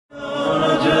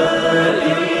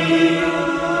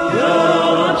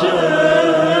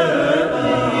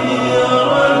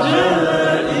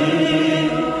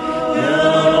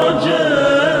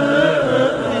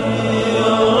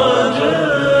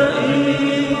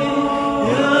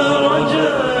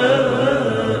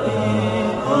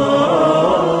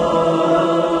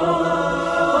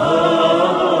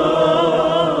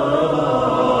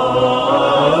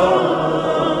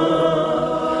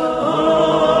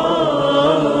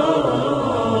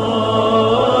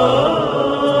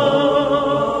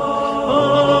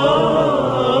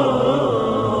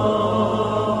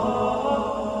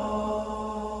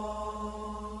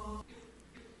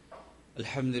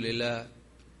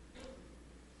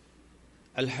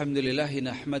الحمد لله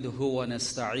نحمده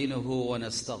ونستعينه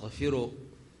ونستغفره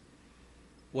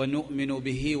ونؤمن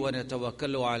به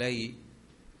ونتوكل عليه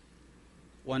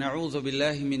ونعوذ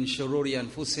بالله من شرور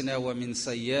أنفسنا ومن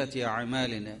سيئات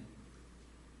أعمالنا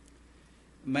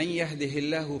من يهده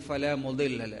الله فلا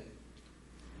مضل له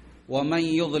ومن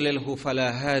يضلله فلا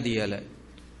هادي له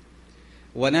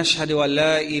ونشهد أن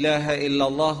لا إله إلا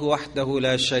الله وحده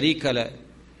لا شريك له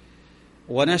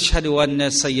ونشهد أن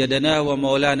سيدنا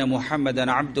ومولانا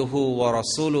محمدا عبده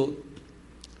ورسوله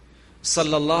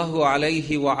صلى الله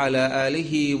عليه وعلى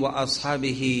آله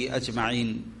وأصحابه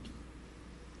أجمعين.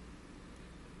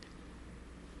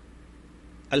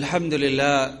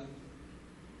 Alhamdulillah,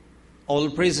 all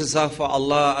praises are for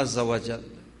Allah Azza wa Jal.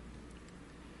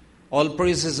 All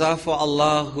praises are for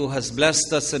Allah who has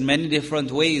blessed us in many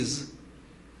different ways.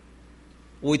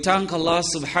 We thank Allah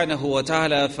subhanahu wa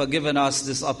ta'ala for giving us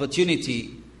this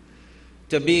opportunity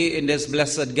to be in this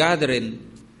blessed gathering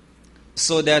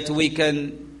so that we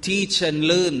can teach and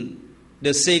learn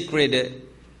the sacred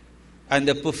and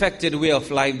the perfected way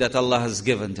of life that Allah has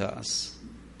given to us.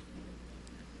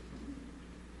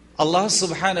 Allah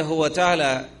subhanahu wa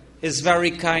ta'ala is very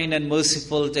kind and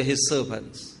merciful to His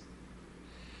servants.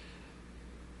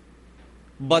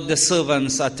 But the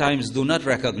servants at times do not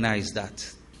recognize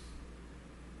that.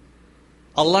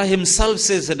 Allah Himself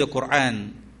says in the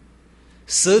Quran,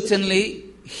 certainly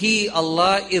He,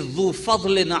 Allah, is dhu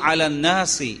fadlin ala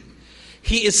nasi.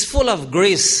 He is full of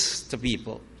grace to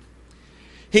people.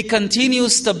 He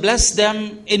continues to bless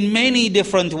them in many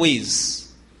different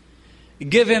ways,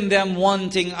 giving them one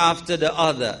thing after the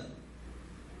other.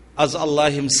 As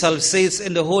Allah Himself says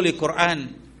in the Holy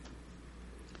Quran,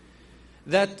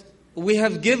 that we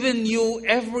have given you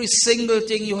every single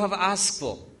thing you have asked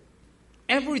for.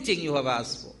 Everything you have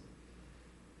asked for.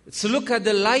 Let's look at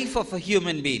the life of a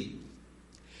human being.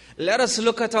 Let us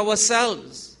look at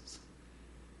ourselves.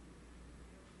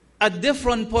 At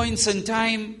different points in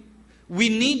time, we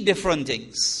need different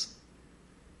things.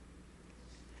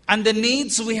 And the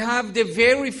needs we have, they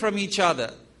vary from each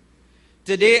other.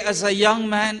 Today, as a young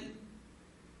man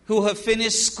who have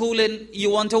finished schooling,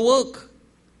 you want to work.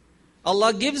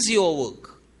 Allah gives you a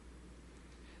work.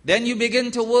 Then you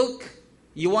begin to work.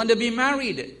 You want to be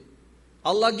married.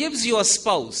 Allah gives you a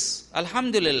spouse.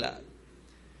 Alhamdulillah.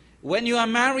 When you are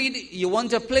married, you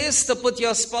want a place to put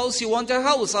your spouse. You want a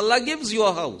house. Allah gives you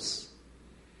a house.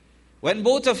 When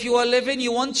both of you are living,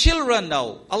 you want children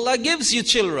now. Allah gives you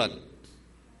children.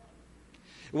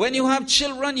 When you have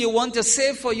children, you want to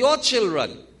save for your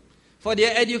children, for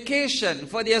their education,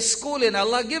 for their schooling.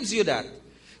 Allah gives you that.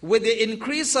 With the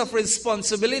increase of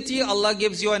responsibility, Allah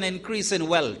gives you an increase in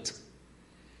wealth.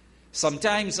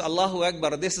 Sometimes, Allahu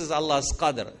Akbar, this is Allah's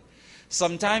qadr.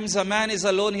 Sometimes a man is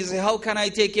alone, he says, how can I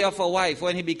take care of a wife?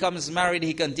 When he becomes married,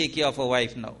 he can take care of a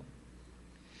wife now.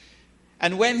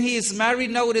 And when he is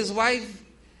married now with his wife,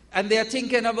 and they are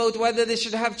thinking about whether they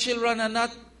should have children or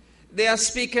not, they are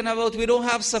speaking about, we don't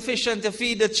have sufficient to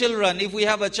feed the children. If we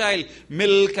have a child,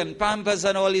 milk and pampers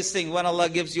and all these things. When Allah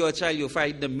gives you a child, you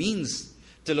find the means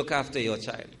to look after your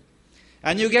child.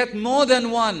 And you get more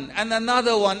than one, and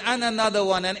another one, and another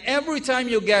one. And every time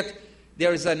you get,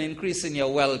 there is an increase in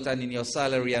your wealth and in your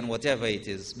salary and whatever it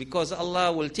is. Because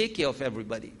Allah will take care of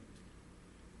everybody.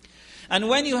 And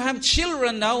when you have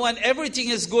children now and everything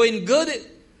is going good,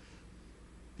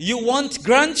 you want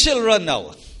grandchildren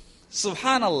now.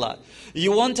 Subhanallah.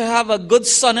 You want to have a good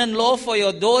son-in-law for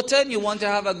your daughter, and you want to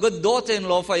have a good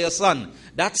daughter-in-law for your son.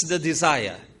 That's the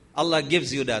desire. Allah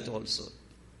gives you that also.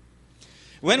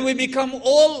 When we become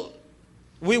old,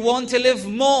 we want to live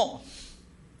more.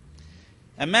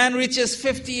 A man reaches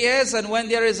 50 years, and when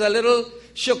there is a little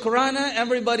shukrana,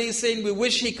 everybody is saying, we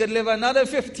wish he could live another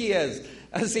 50 years,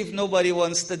 as if nobody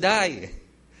wants to die.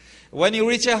 When you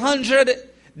reach 100,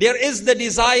 there is the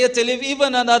desire to live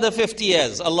even another 50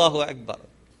 years. Allahu Akbar.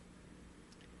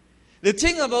 The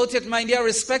thing about it, my dear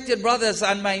respected brothers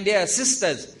and my dear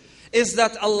sisters, is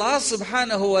that Allah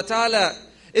subhanahu wa ta'ala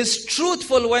is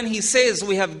truthful when He says,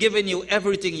 we have given you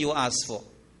everything you asked for.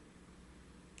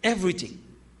 Everything.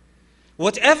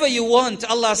 Whatever you want,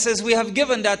 Allah says, we have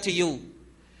given that to you.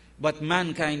 But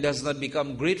mankind does not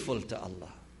become grateful to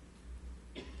Allah.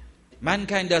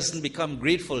 Mankind doesn't become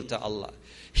grateful to Allah.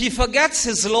 He forgets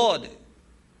his Lord.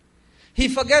 He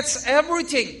forgets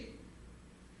everything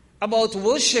about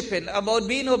worshipping, about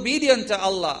being obedient to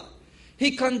Allah.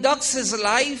 He conducts his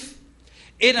life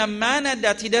in a manner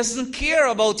that he doesn't care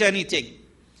about anything.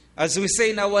 As we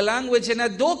say in our language, in a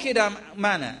dokida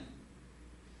manner.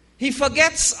 He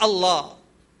forgets Allah.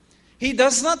 He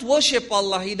does not worship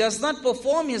Allah. He does not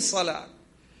perform his salah.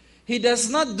 He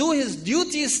does not do his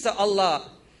duties to Allah.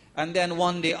 And then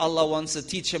one day Allah wants to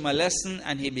teach him a lesson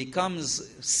and he becomes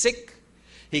sick.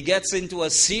 He gets into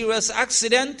a serious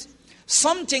accident.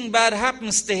 Something bad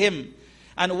happens to him.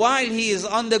 And while he is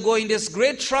undergoing this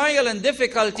great trial and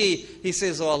difficulty, he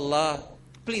says, "Oh Allah,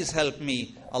 please help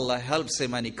me." Allah helps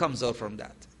him and he comes out from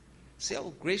that. See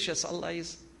how gracious Allah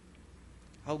is?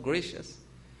 How gracious.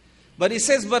 But he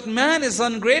says, but man is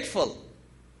ungrateful.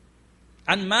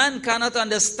 And man cannot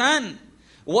understand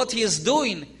what he is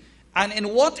doing. And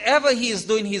in whatever he is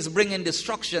doing, he is bringing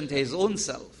destruction to his own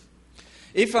self.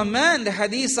 If a man, the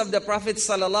hadith of the Prophet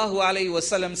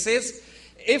ﷺ says,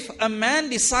 if a man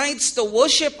decides to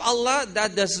worship Allah,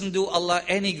 that doesn't do Allah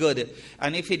any good.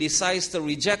 And if he decides to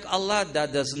reject Allah,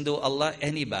 that doesn't do Allah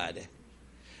any bad.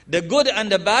 The good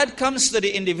and the bad comes to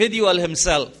the individual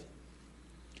himself.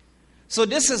 So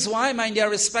this is why, my dear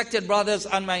respected brothers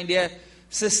and my dear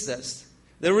sisters,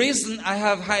 the reason I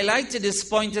have highlighted this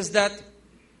point is that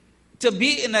to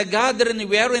be in a gathering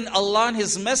wherein Allah and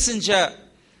His Messenger,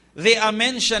 they are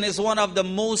mentioned, is one of the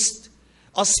most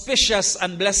auspicious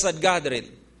and blessed gathering.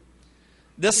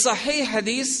 The Sahih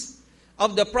Hadith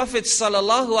of the Prophet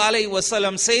sallallahu alaihi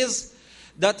wasallam says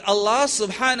that Allah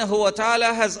subhanahu wa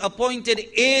ta'ala has appointed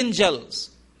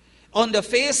angels on the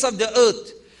face of the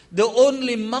earth. The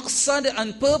only maqsad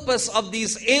and purpose of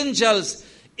these angels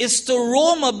is to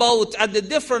roam about at the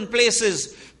different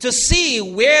places to see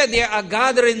where there are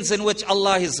gatherings in which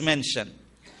Allah is mentioned.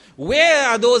 Where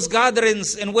are those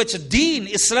gatherings in which Deen,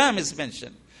 Islam is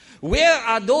mentioned? Where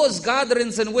are those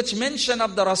gatherings in which mention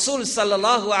of the Rasul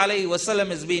sallallahu alaihi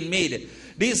wasallam is being made?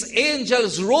 These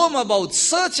angels roam about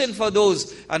searching for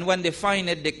those, and when they find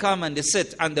it, they come and they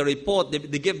sit and they report, they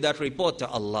give that report to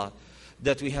Allah,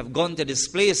 that we have gone to this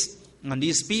place and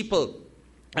these people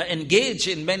are engaged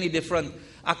in many different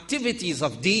activities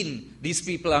of Deen. These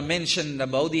people are mentioned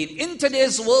about Deen. In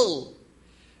today's world,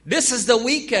 this is the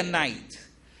weekend night.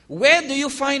 Where do you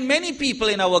find many people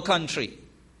in our country?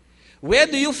 Where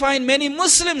do you find many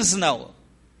Muslims now?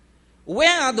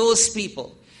 Where are those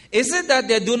people? Is it that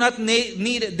they do not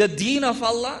need the Deen of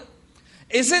Allah?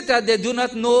 Is it that they do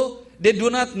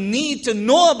not need to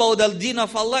know about the Deen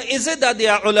of Allah? Is it that they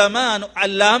are ulama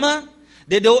and allama?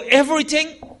 They know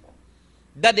everything?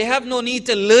 That they have no need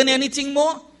to learn anything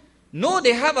more? No,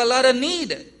 they have a lot of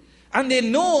need. And they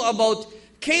know about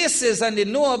cases, and they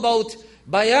know about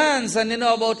bayans, and they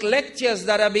know about lectures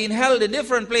that are being held in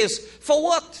different places. For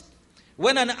what?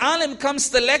 When an alim comes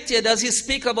to lecture, does he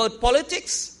speak about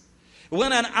politics?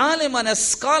 When an alim and a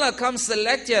scholar comes to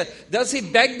lecture, does he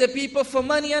beg the people for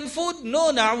money and food?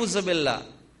 No, na'udzu billah.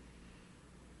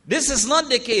 This is not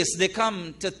the case. They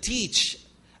come to teach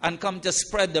and come to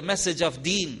spread the message of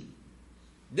Deen.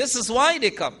 This is why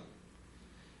they come.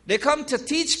 They come to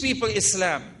teach people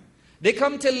Islam. They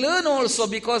come to learn also,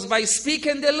 because by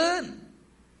speaking they learn.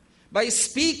 By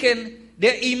speaking,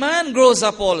 their iman grows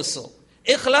up also.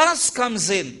 Ikhlas comes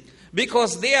in,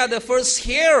 because they are the first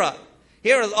hearers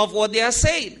of what they are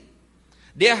saying.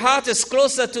 Their heart is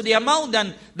closer to their mouth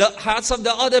than the hearts of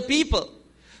the other people.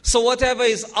 So whatever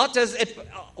is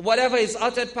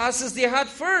uttered passes their heart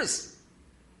first.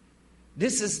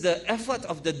 This is the effort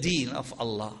of the Deen of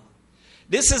Allah.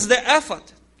 This is the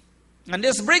effort. And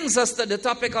this brings us to the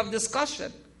topic of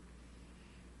discussion.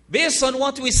 Based on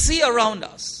what we see around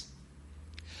us,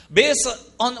 based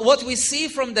on what we see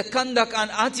from the conduct and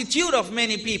attitude of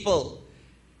many people,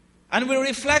 and we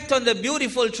reflect on the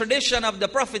beautiful tradition of the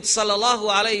Prophet sallallahu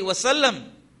alaihi wasallam,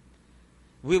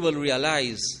 we will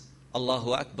realize,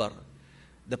 Allahu Akbar,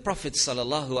 the Prophet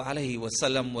sallallahu alaihi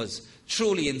wasallam was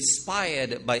truly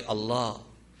inspired by Allah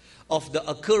of the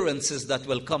occurrences that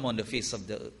will come on the face of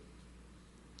the earth.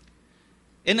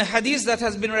 In a hadith that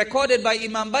has been recorded by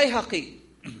Imam Bayhaqi,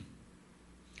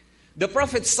 the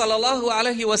Prophet sallallahu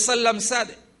alaihi wasallam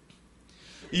said,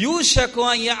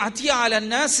 "Yushaku an ya'ti 'ala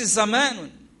an-nasi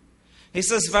zamanun." He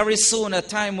says, very soon a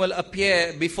time will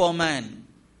appear before man.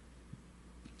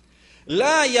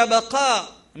 La yabqa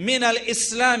min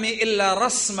al-Islam illa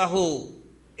rasmahu,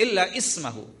 illa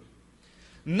ismahu.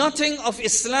 Nothing of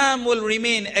Islam will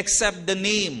remain except the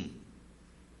name.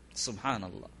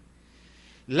 Subhanallah.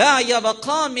 La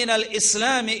yabqa min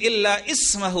al-Islam illa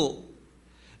ismahu.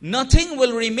 Nothing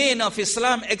will remain of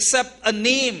Islam except a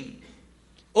name.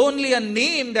 Only a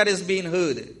name that is being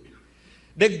heard.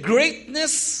 The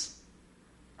greatness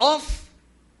of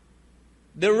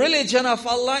the religion of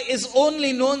Allah is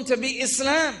only known to be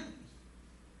Islam.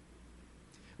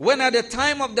 When at the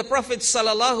time of the Prophet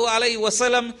sallallahu alaihi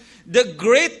wasallam, the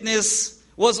greatness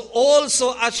was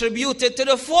also attributed to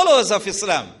the followers of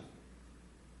Islam.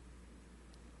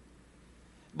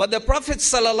 But the Prophet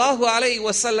sallallahu alaihi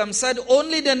wasallam said,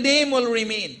 only the name will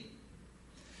remain.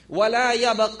 وَلَا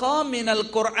يَبَقَى مِنَ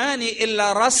الْقُرْآنِ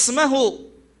إِلَّا رَسْمَهُ.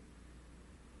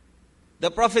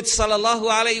 The Prophet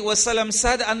ﷺ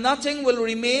said, and nothing will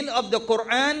remain of the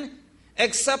Quran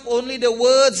except only the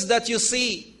words that you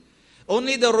see.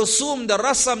 Only the rusum, the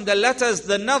rasam, the letters,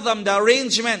 the nadam, the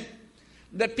arrangement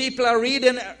that people are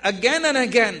reading again and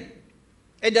again.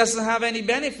 It doesn't have any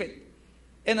benefit.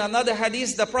 In another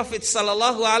hadith, the Prophet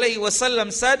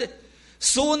ﷺ said,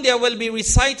 soon there will be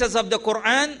reciters of the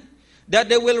Quran, that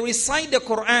they will recite the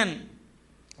Quran.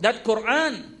 That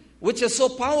Quran, which is so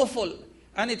powerful,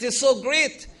 and it is so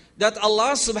great, that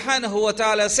Allah subhanahu wa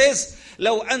ta'ala says,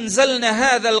 لَوْ أَنزَلْنَا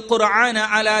هَذَا الْقُرْآنَ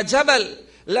عَلَى جَبَلٍ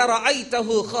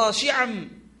لَرَأَيْتَهُ خَاشِعًا.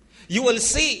 You will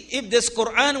see, if this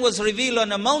Quran was revealed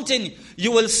on a mountain,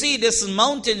 you will see this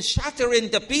mountain shatter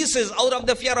into pieces out of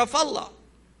the fear of Allah.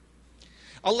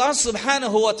 Allah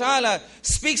subhanahu wa ta'ala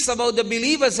speaks about the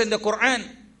believers in the Quran.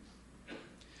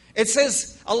 It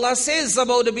says, Allah says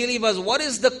about the believers, what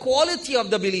is the quality of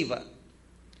the believer?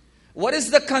 What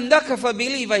is the conduct of a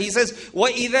believer? He says,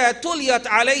 وَإِذَا تُلِيَتْ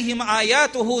عَلَيْهِمْ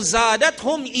آيَاتُهُ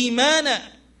زَادَتْهُمْ إِيمَانًا.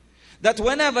 That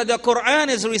whenever the Quran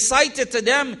is recited to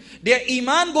them, their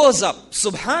iman goes up.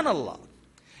 Subhanallah.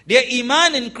 Their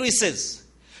iman increases.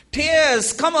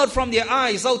 Tears come out from their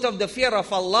eyes out of the fear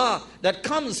of Allah that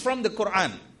comes from the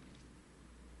Quran.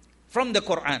 From the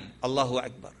Quran. Allahu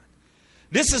Akbar.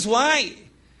 This is why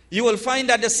you will find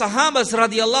that the Sahabas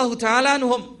radiallahu ta'ala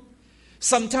anhum,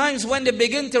 sometimes when they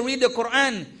begin to read the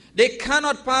Quran, they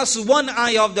cannot pass one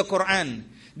ayah of the Quran.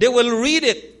 They will read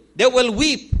it. They will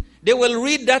weep. They will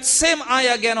read that same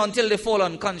ayah again until they fall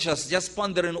unconscious, just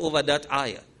pondering over that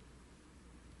ayah.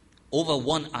 Over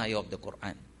one ayah of the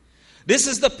Quran. This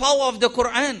is the power of the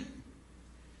Quran.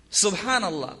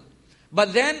 Subhanallah.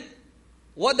 But then,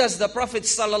 what does the Prophet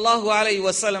sallallahu alaihi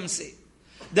wasallam say?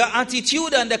 The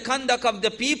attitude and the conduct of the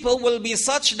people will be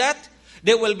such that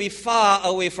they will be far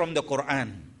away from the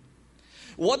Quran.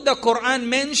 What the Quran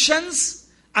mentions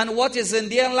and what is in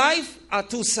their life are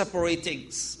two separate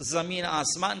things. Zameen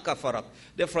asman ka faraq.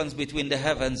 Difference between the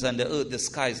heavens and the earth, the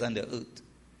skies and the earth.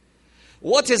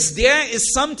 What is there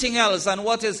is something else, and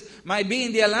what might be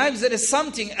in their lives, it is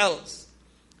something else.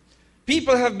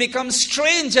 People have become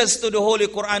strangers to the Holy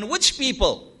Quran. Which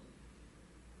people?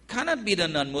 Cannot be the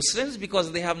non-Muslims,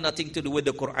 because they have nothing to do with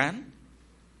the Quran.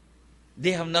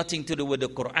 They have nothing to do with the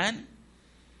Quran.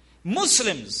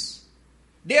 Muslims,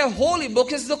 their holy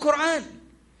book is the Quran.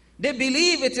 They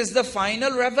believe it is the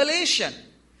final revelation.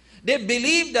 They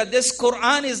believe that this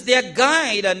Quran is their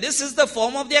guide, and this is the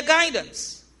form of their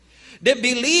guidance. They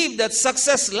believe that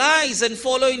success lies in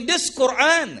following this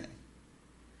Quran.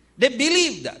 They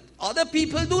believe that. Other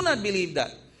people do not believe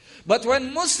that. But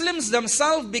when Muslims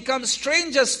themselves become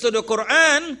strangers to the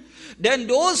Quran, then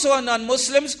those who are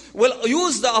non-Muslims will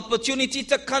use the opportunity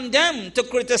to condemn, to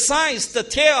criticize, to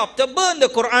tear up, to burn the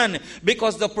Quran,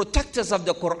 because the protectors of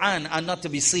the Quran are not to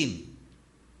be seen.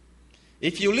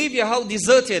 If you leave your house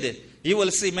deserted, you will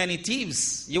see many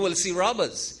thieves. You will see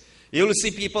robbers. You will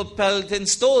see people pelting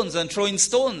stones and throwing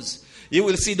stones. You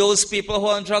will see those people who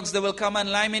are on drugs, they will come and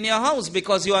lime in your house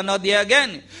because you are not there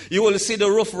again. You will see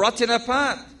the roof rotting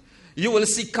apart. You will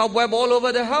see cobweb all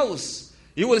over the house.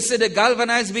 You will see the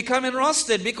galvanized becoming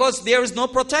rusted because there is no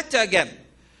protector again.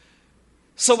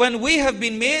 So when we have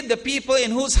been made the people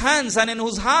in whose hands and in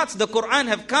whose hearts the Quran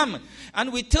have come,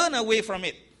 and we turn away from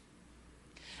it,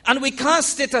 and we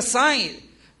cast it aside,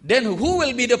 then who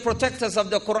will be the protectors of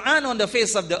the Quran on the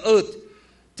face of the earth?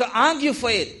 To argue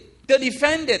for it, to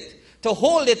defend it, to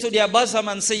hold it to their bosom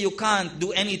and say, you can't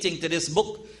do anything to this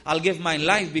book. I'll give my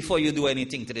life before you do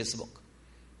anything to this book.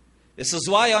 This is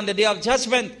why on the Day of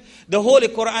Judgment, the Holy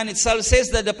Quran itself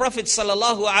says that the Prophet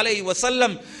sallallahu alaihi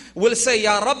wasallam will say,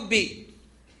 Ya Rabbi,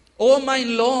 O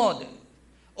mine Lord,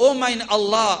 O mine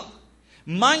Allah,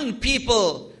 mine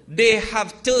people, they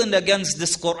have turned against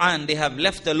this Quran. They have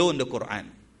left alone the Quran.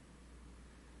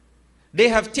 They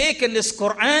have taken this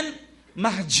Quran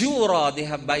mahjura. They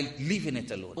have by leaving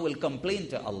it alone. He will complain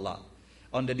to Allah.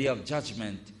 On the Day of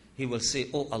Judgment, he will say,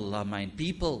 Oh Allah, mine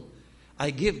people, I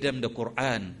gave them the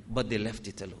Quran, but they left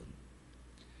it alone.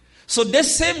 So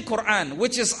this same Quran,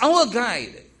 which is our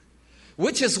guide,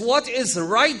 which is what is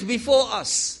right before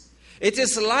us, it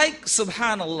is like,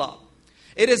 subhanallah,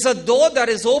 it is a door that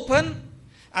is open,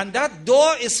 and that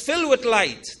door is filled with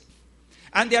light.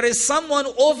 And there is someone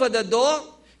over the door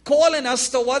calling us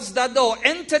towards that door.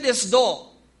 Enter this door.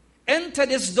 Enter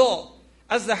this door.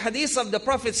 As the hadith of the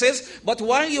Prophet says, but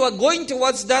while you are going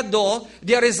towards that door,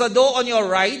 there is a door on your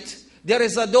right, there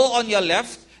is a door on your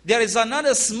left, there is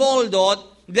another small door,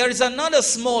 there is another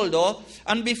small door,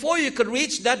 and before you could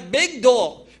reach that big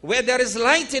door, where there is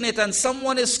light in it and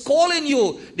someone is calling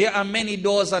you, there are many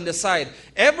doors on the side.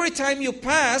 Every time you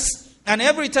pass and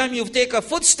every time you take a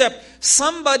footstep,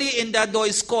 somebody in that door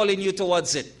is calling you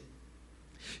towards it.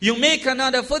 You make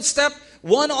another footstep,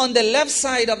 one on the left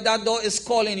side of that door is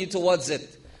calling you towards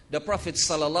it. The Prophet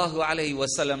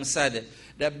ﷺ said,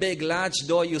 the big large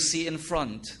door you see in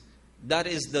front, that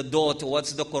is the door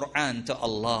towards the Quran, to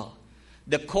Allah.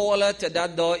 The caller to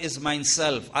that door is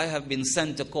myself. I have been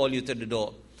sent to call you to the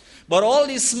door. But all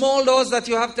these small doors that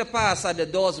you have to pass are the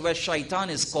doors where shaitan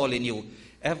is calling you.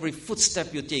 Every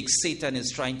footstep you take, Satan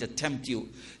is trying to tempt you.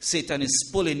 Satan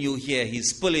is pulling you here,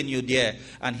 he's pulling you there,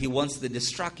 and he wants to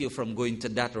distract you from going to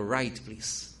that right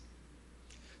place.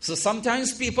 So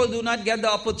sometimes people do not get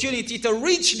the opportunity to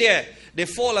reach there. They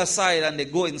fall aside and they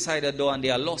go inside the door and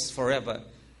they are lost forever.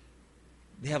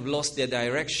 They have lost their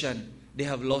direction. They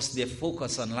have lost their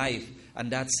focus on life, and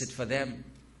that's it for them.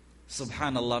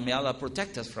 Subhanallah, may Allah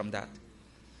protect us from that.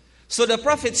 So the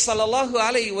Prophet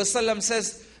ﷺ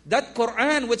says, that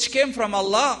Quran which came from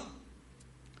Allah,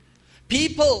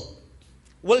 people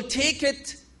will take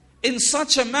it in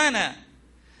such a manner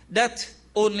that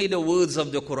only the words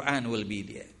of the Quran will be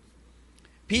there.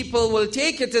 People will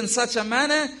take it in such a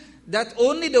manner that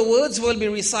only the words will be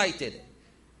recited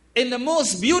in the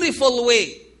most beautiful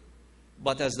way.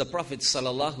 But as the Prophet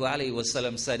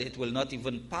ﷺ said, it will not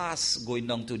even pass going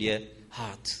down to their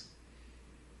heart.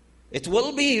 It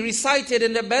will be recited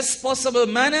in the best possible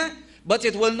manner, but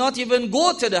it will not even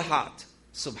go to the heart.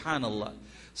 Subhanallah.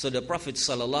 So the Prophet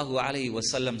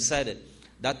ﷺ said,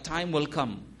 that time will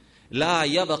come. لا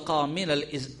يبقى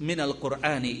من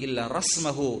القرآن إلا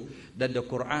رسمه, that the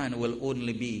Quran will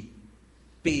only be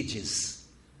pages.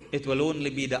 It will only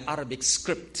be the Arabic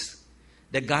script.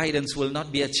 The guidance will not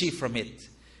be achieved from it.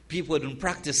 People don't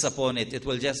practice upon it. It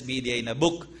will just be there in a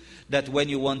book that when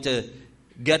you want to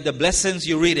get the blessings,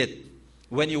 you read it.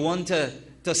 When you want to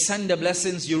send the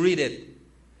blessings, you read it.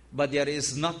 But there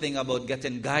is nothing about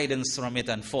getting guidance from it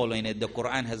and following it. The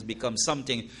Quran has become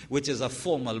something which is a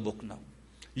formal book now,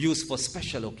 used for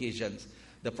special occasions.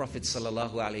 The Prophet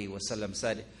ﷺ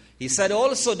said, he said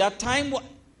also that time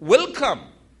will come.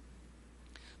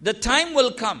 The time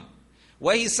will come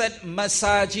where he said,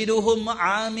 Masajiduhum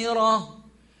amira.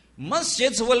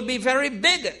 Masjids will be very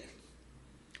big.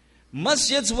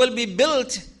 Masjids will be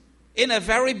built in a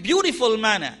very beautiful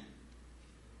manner.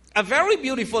 A very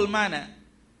beautiful manner.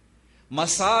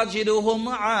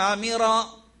 Masajiduhum amira.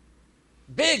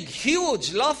 Big,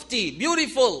 huge, lofty,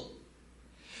 beautiful.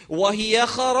 وَهِيَ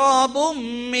خَرَابٌ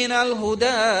مِّنَ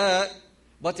الْهُدَىٰ.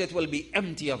 But it will be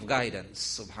empty of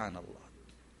guidance. Subhanallah.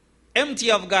 Empty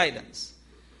of guidance.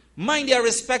 My dear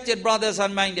respected brothers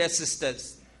and my dear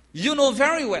sisters, you know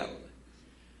very well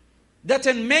that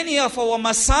in many of our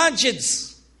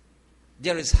masajids,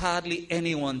 there is hardly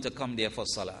anyone to come there for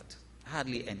salat.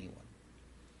 Hardly anyone.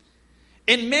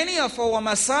 In many of our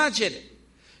masajid,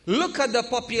 look at the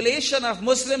population of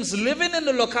Muslims living in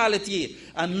the locality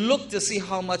and look to see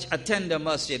how much attend the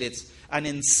masjid. It's an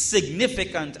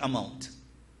insignificant amount.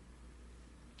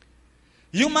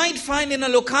 You might find in a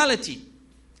locality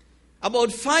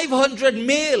about 500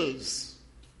 males.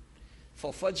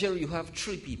 For Fajr, you have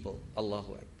 3 people.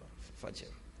 Allahu Akbar. For Fajr.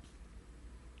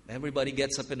 Everybody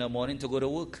gets up in the morning to go to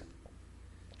work.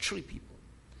 3 people.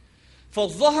 For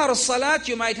Dhuhr Salat,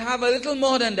 you might have a little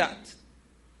more than that.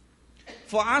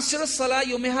 For Asr Salah,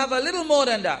 you may have a little more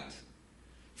than that.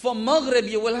 For Maghrib,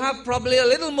 you will have probably a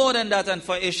little more than that. And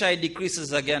for Isha, it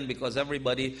decreases again because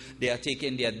everybody, they are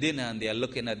taking their dinner and they are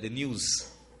looking at the news.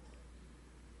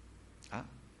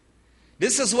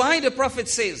 This is why the Prophet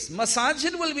says,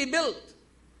 masajid will be built,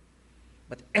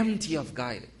 but empty of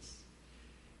guidance.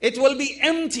 It will be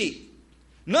empty.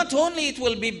 Not only it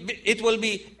will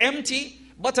be empty,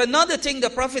 but another thing the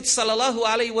Prophet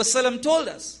ﷺ told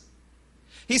us.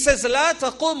 He says, لا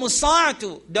تقوم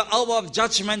الساعة, the hour of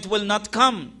judgment will not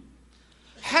come.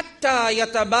 حتى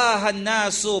يتباهى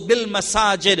الناس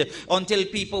بالمساجد, until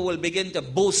people will begin to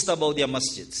boast about their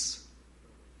masjids.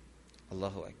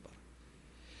 Allahu Akbar.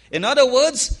 In other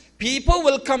words, people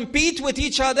will compete with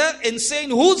each other in saying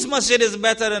whose masjid is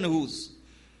better than whose.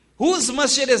 Whose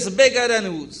masjid is bigger than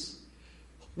whose.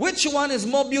 Which one is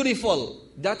more beautiful?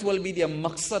 That will be the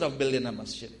maqsad of building a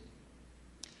masjid.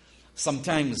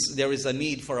 Sometimes there is a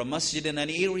need for a masjid in an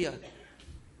area.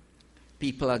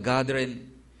 People are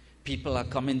gathering. People are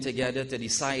coming together to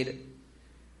decide.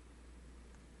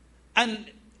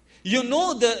 And you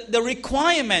know the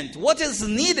requirement. What is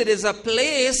needed is a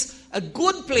place, a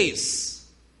good place,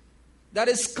 that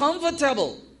is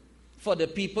comfortable for the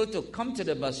people to come to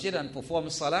the masjid and perform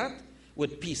salat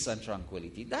with peace and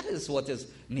tranquility. That is what is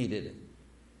needed.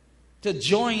 to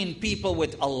join people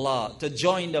with Allah, to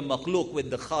join the makhluk with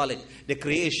the Khaliq, the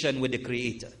creation with the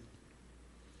Creator.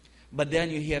 But then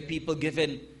you hear people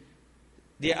giving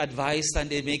their advice and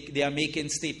they are making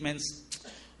statements.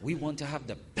 We want to have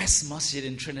the best masjid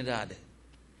in Trinidad.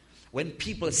 When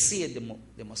people see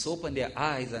it, they must open their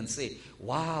eyes and say,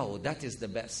 wow, that is the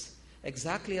best.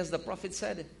 Exactly as the Prophet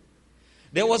said.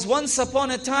 There was once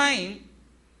upon a time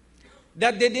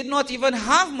that they did not even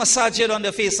have masajid on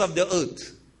the face of the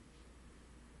earth.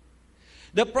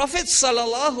 The Prophet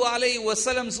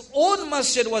ﷺ's own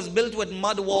masjid was built with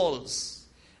mud walls,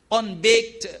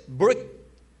 unbaked brick.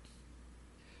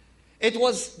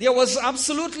 There was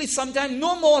absolutely sometimes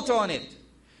no mortar on it.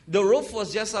 The roof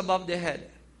was just above the head.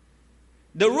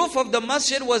 The roof of the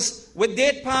masjid was with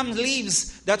date palm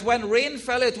leaves that when rain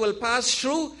fell, it will pass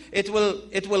through, it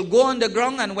will go on the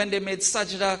ground, and when they made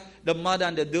sajda, the mud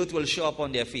and the dirt will show up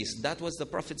on their face. That was the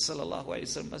Prophet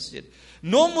ﷺ masjid.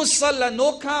 No musalla,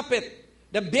 no carpet,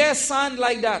 the bare sand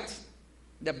like that.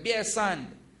 The bare sand.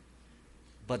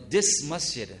 But this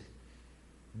masjid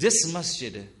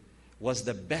was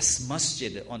the best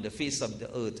masjid on the face of the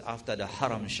earth after the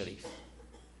Haram Sharif.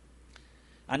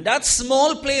 And that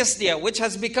small place there, which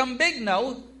has become big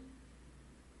now,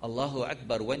 Allahu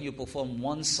Akbar, when you perform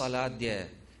one salat there,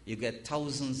 you get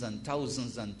thousands and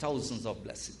thousands and thousands of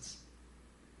blessings.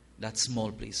 That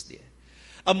small place there.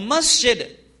 A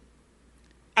masjid,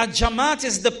 a jamaat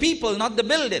is the people, not the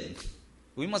building.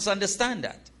 We must understand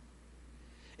that.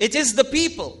 It is the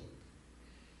people.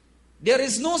 There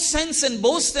is no sense in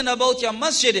boasting about your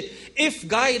masjid if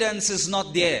guidance is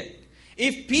not there.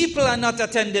 If people are not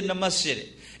attending the masjid.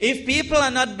 If people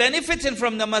are not benefiting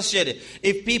from the masjid,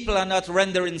 if people are not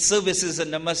rendering services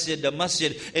in the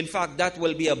masjid, in fact, that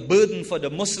will be a burden for the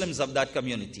Muslims of that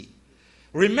community.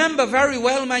 Remember very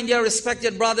well, my dear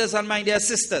respected brothers and my dear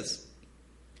sisters,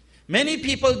 many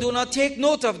people do not take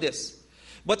note of this.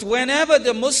 But whenever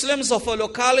the Muslims of a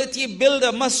locality build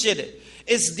a masjid,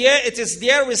 it is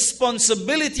their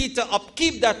responsibility to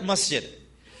upkeep that masjid.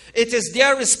 It is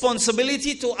their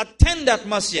responsibility to attend that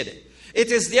masjid. It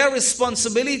is their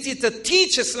responsibility to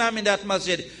teach Islam in that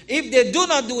masjid. If they do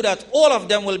not do that, all of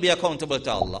them will be accountable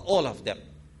to Allah. All of them.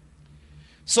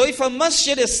 So if a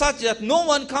masjid is such that no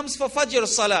one comes for Fajr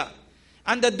Salah,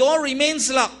 and the door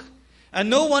remains locked, and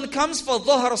no one comes for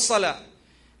Dhuhr Salah,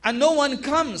 and no one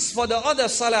comes for the other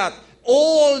Salat,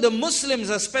 all the Muslims,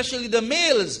 especially the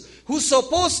males, who's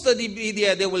supposed to be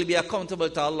there, they will be accountable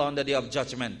to Allah on the Day of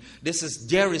Judgment. This is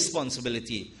their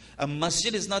responsibility. A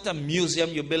masjid is not a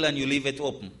museum you build and you leave it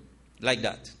open like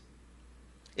that.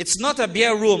 It's not a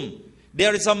bare room.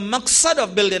 There is a maqsad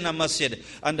of building a masjid.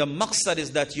 And the maqsad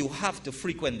is that you have to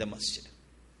frequent the masjid.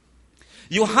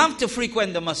 You have to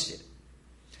frequent the masjid.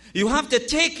 You have to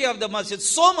take care of the masjid.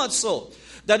 So much so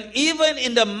that even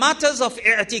in the matters of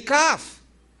i'tikaf,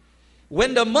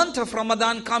 when the month of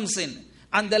Ramadan comes in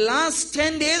and the last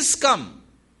 10 days come,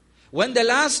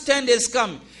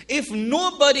 if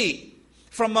nobody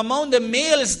from among the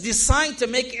males decide to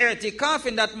make i'tikaf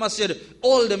in that masjid,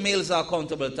 all the males are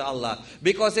accountable to Allah.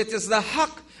 Because it is the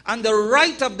haqq and the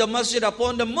right of the masjid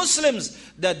upon the Muslims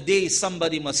that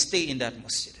somebody must stay in that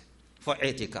masjid for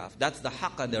i'tikaf. That's the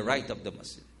haqq and the right of the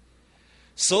masjid.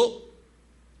 So,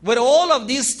 with all of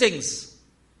these things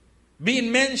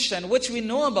being mentioned, which we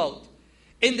know about,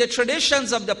 in the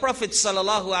traditions of the Prophet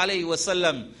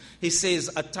ﷺ, he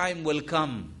says, a time will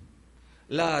come.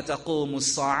 لا تقوم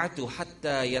الساعة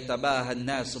حتى يتباهى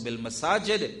الناس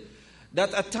بالمساجد.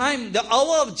 That a time, the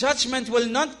hour of judgment will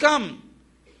not come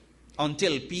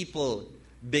until people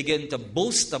begin to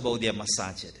boast about their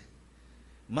masajid.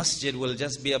 Masjid will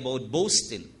just be about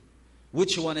boasting.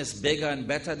 Which one is bigger and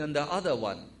better than the other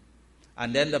one?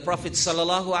 And then the Prophet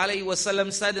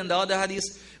ﷺ said in the other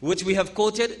hadith, which we have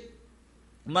quoted,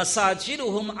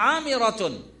 Masajiduhum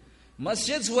amiratun.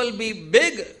 Masjids will be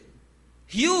big,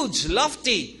 huge,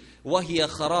 lofty. وَهِيَ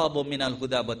خَرَابٌ مِنَ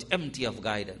الْهُدَى, but empty of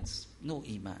guidance. No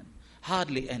iman.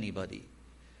 Hardly anybody.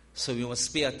 So we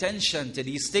must pay attention to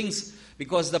these things,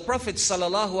 because the Prophet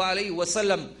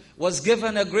ﷺ was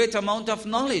given a great amount of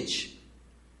knowledge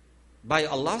by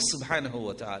Allah subhanahu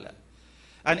wa ta'ala.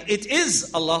 And it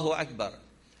is, Allahu Akbar,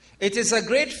 it is a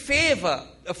great favor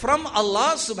from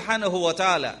Allah subhanahu wa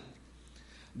ta'ala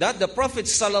that the Prophet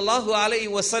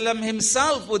ﷺ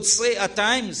himself would say at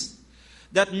times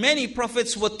that many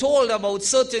prophets were told about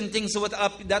certain things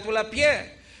that will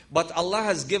appear. But Allah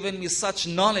has given me such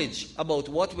knowledge about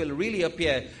what will really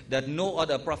appear that no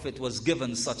other prophet was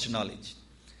given such knowledge.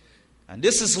 And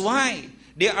this is why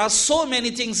there are so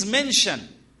many things mentioned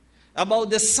about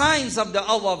the signs of the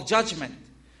hour of judgment.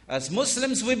 As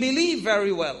Muslims, we believe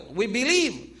very well. We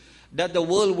believe that the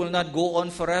world will not go on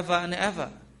forever and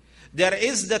ever. There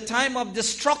is the time of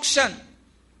destruction.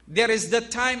 There is the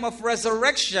time of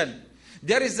resurrection.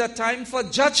 There is a time for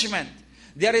judgment.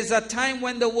 There is a time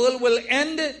when the world will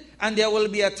end, and there will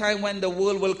be a time when the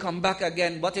world will come back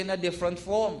again, but in a different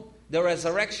form. The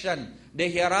resurrection, the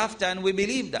hereafter, and we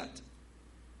believe that.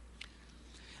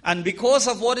 And because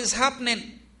of what is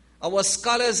happening, our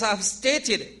scholars have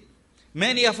stated,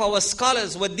 many of our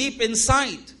scholars were deep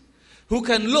inside, who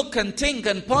can look and think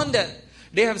and ponder.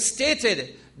 They have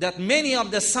stated that many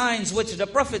of the signs which the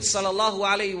Prophet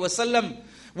ﷺ,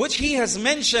 which he has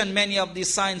mentioned, many of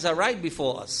these signs are right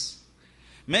before us.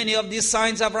 Many of these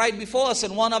signs are right before us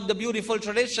in one of the beautiful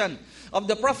tradition of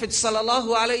the Prophet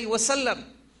ﷺ.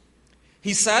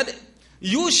 He said,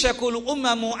 يُوشَكُ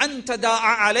الْأُمَمُ أَن تَدَاعَ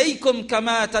عَلَيْكُمْ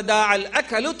كَمَا تَدَاعَ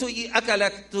الْأَكَلُةُ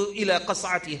إِلَى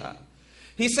قَصْعَتِهَا.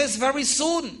 He says very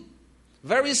soon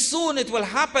it will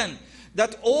happen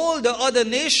that all the other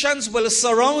nations will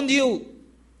surround you.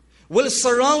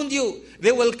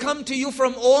 They will come to you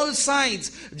from all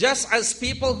sides, just as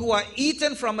people who are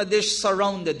eaten from a dish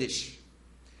surround the dish.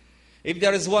 If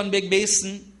there is one big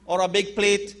basin or a big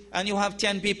plate and you have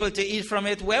 10 people to eat from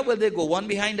it, where will they go? One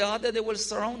behind the other, they will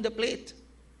surround the plate.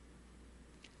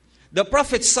 The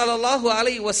Prophet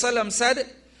ﷺ said,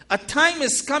 a time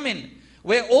is coming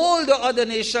where all the other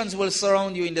nations will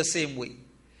surround you in the same way.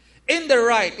 In the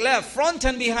right, left, front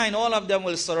and behind, all of them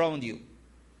will surround you.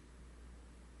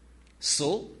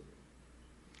 So,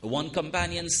 one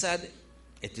companion said,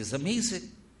 it is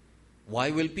amazing. Why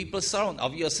will people surround?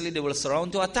 Obviously, they will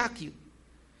surround to attack you.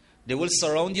 They will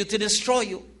surround you to destroy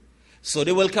you. So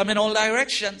they will come in all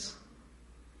directions.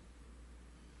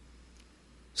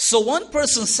 So one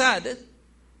person said,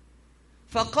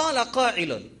 فَقَالَ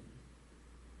قَائِلٌ.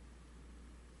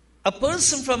 A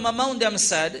person from among them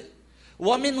said,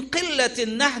 وَمِنْ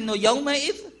قِلَّةٍ نَحْنُ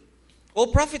يَوْمَئِذ. O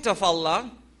Prophet of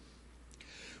Allah,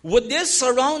 would they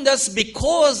surround us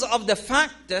because of the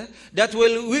fact that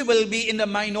we will be in the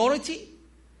minority?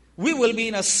 We will be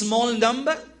in a small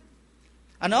number?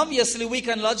 And obviously we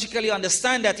can logically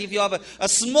understand that if you have a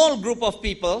small group of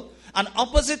people, and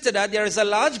opposite to that there is a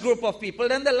large group of people,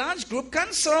 then the large group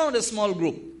can surround a small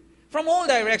group from all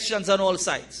directions and all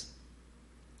sides.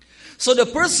 So the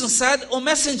person said, O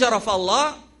Messenger of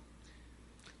Allah,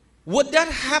 would that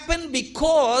happen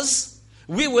because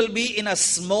we will be in a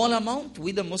small amount?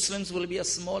 We the Muslims will be a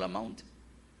small amount.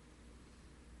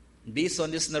 Based on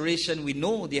this narration, we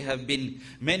know there have been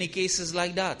many cases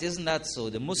like that. Isn't that so?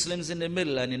 The Muslims in the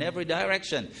middle and in every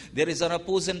direction, there is an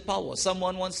opposing power.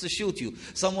 Someone wants to shoot you.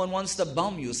 Someone wants to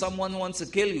bomb you. Someone wants to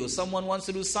kill you. Someone wants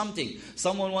to do something.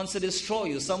 Someone wants to destroy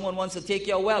you. Someone wants to take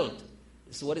your wealth.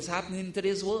 This is what is happening in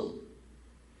today's world.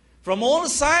 From all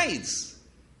sides.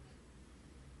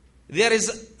 There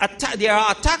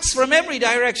are attacks from every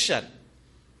direction.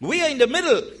 We are in the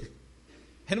middle.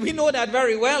 And we know that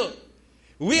very well.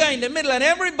 We are in the middle and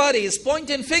everybody is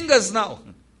pointing fingers now.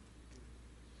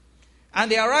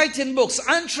 And they are writing books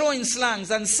and throwing slangs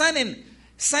and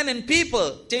sending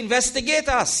people to investigate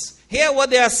us. Hear what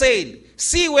they are saying.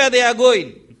 See where they are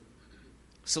going.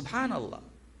 Subhanallah.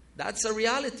 That's a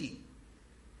reality.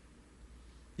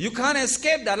 You can't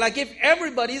escape that. Like if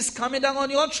everybody is coming down on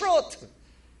your throat.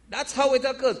 That's how it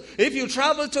occurs. If you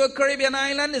travel to a Caribbean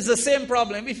island, it's the same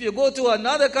problem. If you go to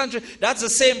another country, that's the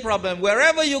same problem.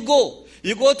 Wherever you go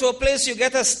to a place, you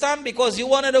get a stamp because you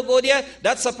wanted to go there,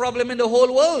 that's a problem in the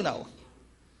whole world now.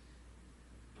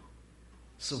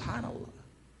 Subhanallah.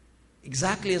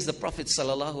 Exactly as the Prophet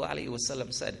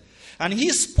ﷺ said. And he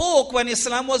spoke when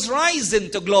Islam was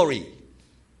rising to glory.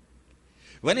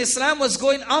 When Islam was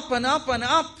going up and up and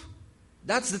up,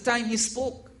 that's the time he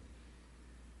spoke.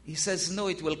 He says, no,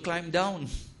 it will climb down.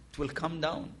 It will come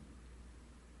down.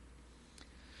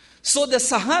 So the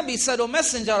Sahabi said, O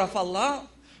Messenger of Allah,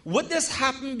 would this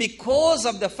happen because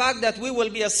of the fact that we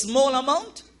will be a small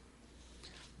amount?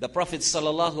 The Prophet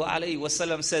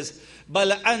ﷺ says,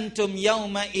 بَلْ أَنْتُمْ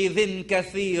يَوْمَئِذٍ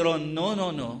كَثِيرٌ.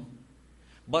 No.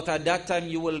 But at that time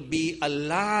you will be a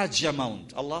large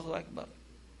amount. Allahu Akbar.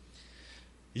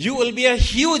 You will be a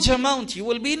huge amount. You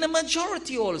will be in the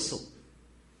majority also.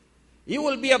 You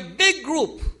will be a big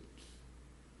group.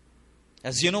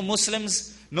 As you know,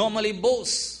 Muslims normally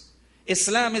boast.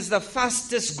 Islam is the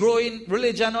fastest growing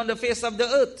religion on the face of the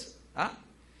earth.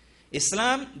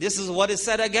 Islam, this is what is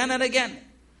said again and again.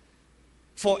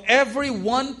 For every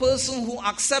one person who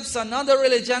accepts another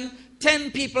religion,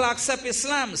 10 people accept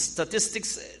Islam.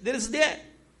 Statistics, there is there.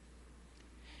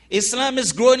 Islam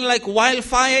is growing like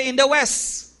wildfire in the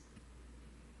West.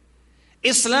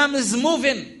 Islam is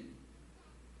moving.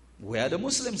 Where are the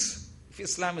Muslims if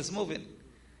Islam is moving?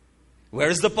 Where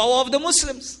is the power of the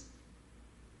Muslims?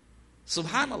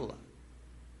 Subhanallah.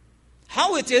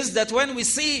 How it is that when we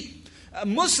see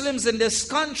Muslims in this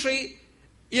country,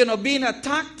 being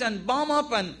attacked and bombed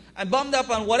up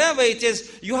and whatever it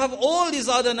is, you have all these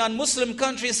other non-Muslim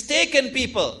countries taking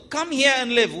people. Come here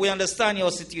and live. We understand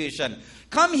your situation.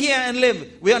 Come here and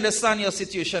live. We understand your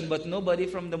situation. But nobody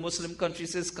from the Muslim country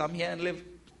says, come here and live.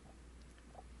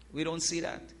 We don't see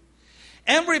that.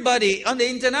 Everybody on the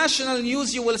international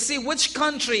news, you will see which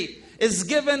country is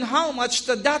given how much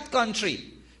to that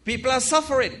country. People are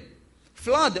suffering.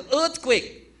 Flood,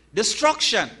 earthquake,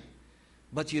 destruction.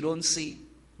 But you don't see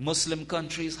Muslim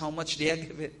countries, how much they are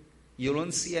given. You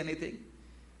don't see anything.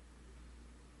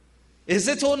 Is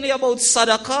it only about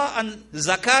sadaqah and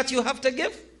zakat you have to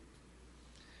give?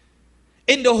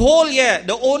 In the whole year,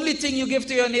 the only thing you give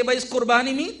to your neighbor is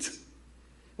qurbani meat?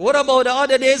 What about the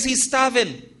other days he's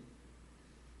starving?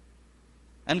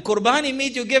 And qurbani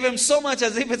meat, you give him so much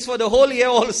as if it's for the whole year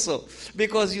also.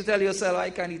 Because you tell yourself, I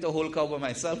can't eat a whole cow by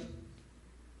myself.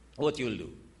 What you'll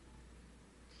do?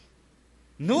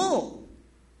 No.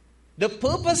 The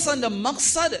purpose and the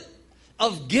maqsad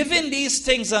of giving these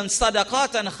things and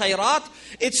sadaqat and khairat,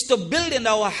 it's to build in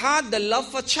our heart the love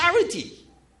for charity.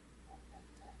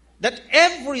 That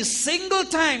every single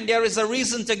time there is a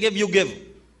reason to give, you give.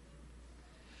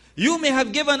 You may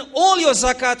have given all your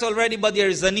zakat already, but there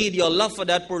is a need. Your love for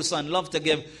that person, love to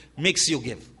give, makes you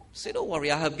give. Say, don't worry,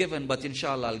 I have given, but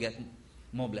inshallah I'll get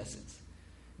more blessings.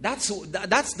 That's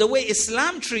the way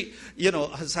Islam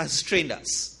has trained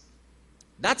us.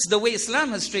 That's the way Islam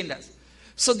has trained us.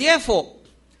 So therefore,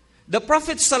 the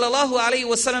Prophet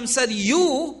ﷺ said,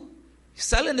 you,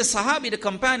 telling the Sahabi, the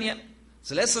companion,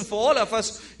 it's a lesson for all of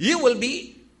us, you will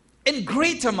be in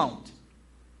great amount.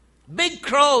 Big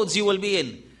crowds you will be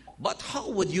in. But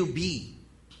how would you be?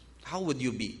 How would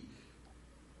you be?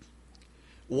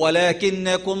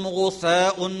 وَلَكِنَّكُمْ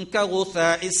غُثَاءٌ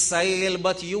كَغُثَاءِ السَّيْلِ.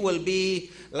 But you will be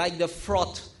like the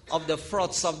froth of the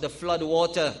flood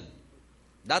water.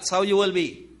 That's how you will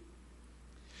be.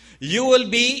 You will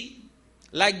be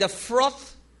like the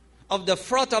froth of the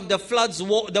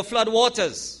flood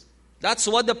waters. That's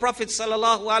what the Prophet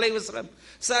ﷺ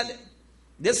said.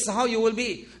 This is how you will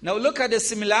be. Now look at the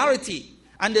similarity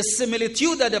and the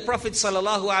similitude that the Prophet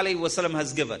ﷺ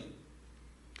has given.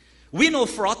 We know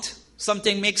froth.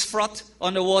 Something makes froth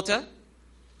on the water.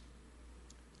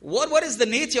 What is the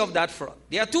nature of that froth?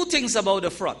 There are two things about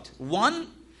the froth. One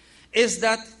is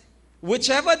that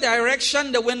whichever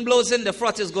direction the wind blows in, the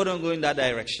froth is going to go in that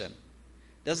direction.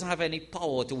 Doesn't have any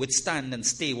power to withstand and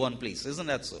stay one place. Isn't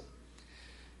that so?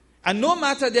 And no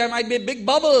matter, there might be big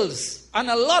bubbles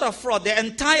and a lot of froth. The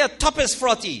entire top is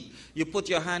frothy. You put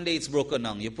your hand there, it's broken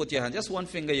down. You put your hand, just one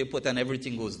finger you put and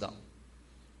everything goes down.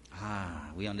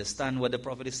 We understand what the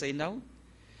Prophet is saying now?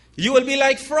 You will be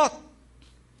like froth.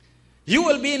 You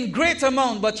will be in great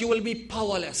amount, but you will be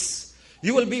powerless.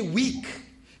 You will be weak.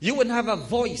 You won't have a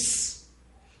voice.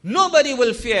 Nobody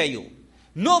will fear you.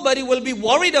 Nobody will be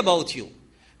worried about you.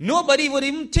 Nobody would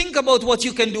even think about what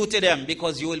you can do to them,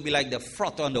 because you will be like the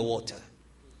froth on the water.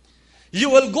 You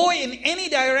will go in any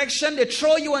direction. They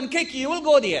throw you and kick you, you will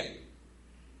go there.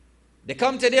 They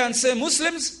come today and say,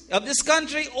 Muslims of this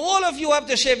country, all of you have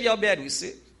to shave your beard. We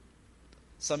say,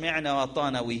 Sami'na wa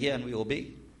ata'na, we hear and we obey.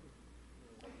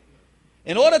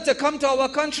 In order to come to our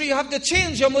country, you have to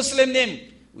change your Muslim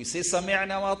name. We say,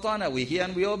 Sami'na wa ata'na, we hear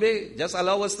and we obey. Just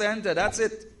allow us to enter, that's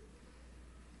it.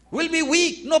 We'll be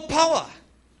weak, no power,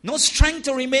 no strength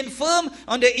to remain firm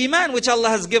on the iman which Allah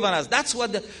has given us. That's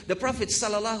what the Prophet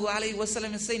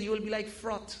ﷺ is saying. You will be like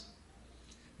froth.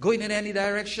 Going in any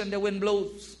direction the wind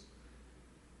blows.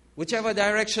 Whichever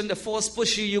direction the force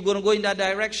pushes you, you're going to go in that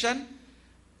direction.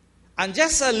 And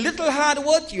just a little hard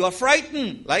word, you are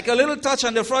frightened. Like a little touch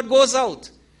and the froth goes out.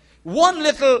 One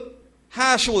little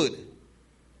harsh word.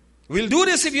 We'll do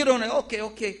this if you don't.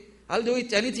 Okay. I'll do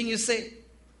it. Anything you say.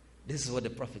 This is what the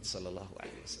Prophet ﷺ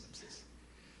says.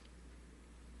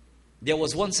 There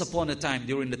was once upon a time,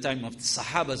 during the time of the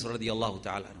Sahabas radiallahu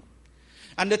ta'ala,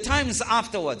 and the times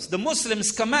afterwards, the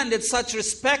Muslims commanded such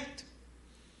respect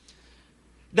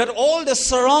that all the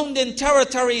surrounding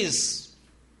territories,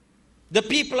 the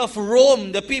people of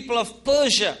Rome, the people of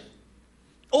Persia,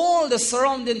 all the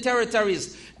surrounding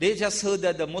territories, they just heard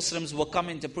that the Muslims were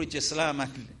coming to preach Islam,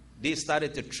 and they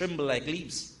started to tremble like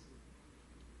leaves.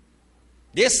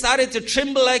 They started to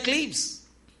tremble like leaves.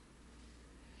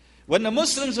 When the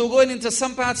Muslims were going into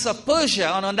some parts of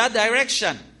Persia and on that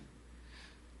direction,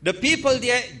 the people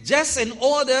there, just in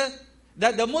order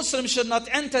that the Muslims should not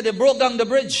enter, they broke down the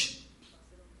bridge.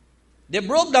 They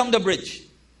broke down the bridge.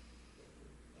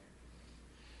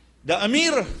 The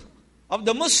Amir of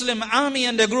the Muslim army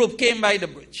and the group came by the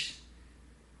bridge.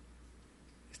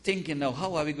 Thinking now,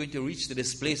 how are we going to reach to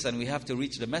this place, and we have to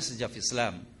reach the message of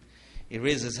Islam? He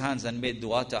raised his hands and made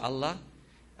dua to Allah,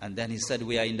 and then he said,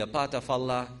 we are in the path of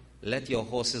Allah, let your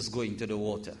horses go into the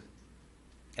water.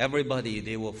 Everybody,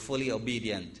 they were fully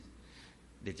obedient.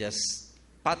 They just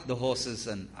pat the horses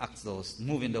and asked those,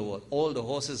 move in the water. All the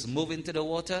horses move into the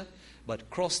water, but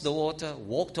crossed the water,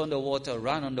 walked on the water,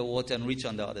 ran on the water, and reached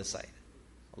on the other side.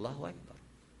 Allahu Akbar.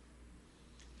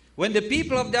 When the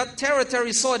people of that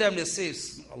territory saw them, they said,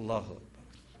 Allahu Akbar.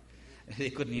 They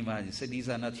couldn't imagine. They said, these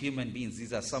are not human beings,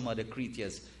 these are some other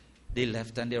creatures. They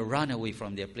left and they ran away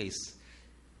from their place.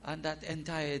 And that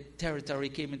entire territory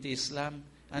came into Islam,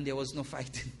 and there was no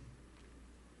fighting.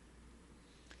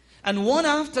 And one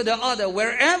after the other,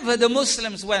 wherever the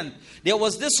Muslims went, there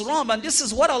was this Ra'b, and this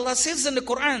is what Allah says in the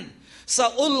Quran.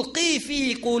 سَأُلْقِي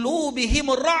فِي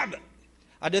قُلُوبِهِمُ الرَّعْبَ.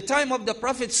 At the time of the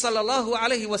Prophet sallallahu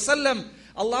alaihi wasallam,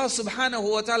 Allah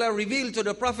subhanahu wa ta'ala revealed to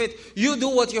the Prophet, you do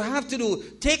what you have to do.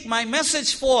 Take my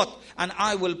message forth, and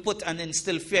I will put and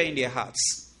instill fear in their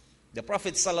hearts. The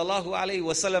Prophet sallallahu alaihi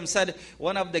wasallam said,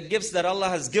 one of the gifts that Allah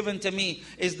has given to me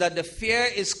is that the fear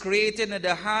is created in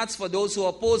the hearts for those who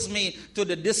oppose me to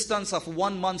the distance of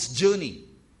 1 month's journey.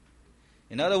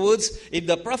 In other words, if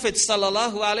the Prophet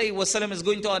sallallahu alaihi wasallam is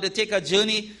going to undertake a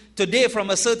journey today from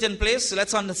a certain place,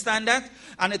 let's understand that,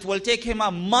 and it will take him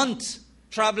a month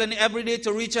traveling every day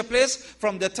to reach a place.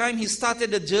 From the time he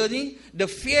started the journey, the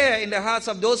fear in the hearts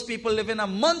of those people living a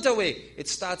month away, it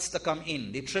starts to come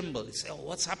in. They tremble. They say, oh,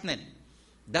 what's happening?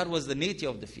 That was the nature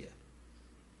of the fear.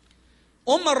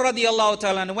 Umar radiallahu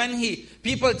ta'ala, and when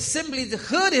people simply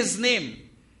heard his name,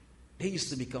 they used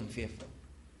to become fearful.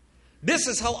 This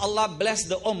is how Allah blessed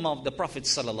the ummah of the Prophet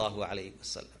sallallahu alaihi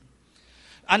wasallam.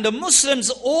 And the Muslims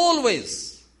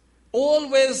always,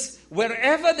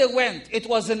 wherever they went, it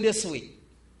was in this way.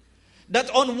 That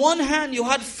on one hand, you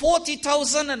had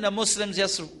 40,000 and the Muslims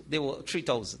they were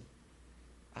 3,000.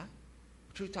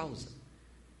 3,000.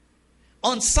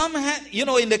 On some hand,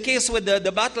 in the case with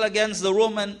the battle against the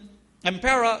Roman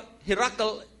Emperor,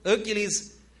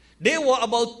 Hercules, they were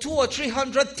about 200,000 or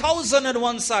 300,000 on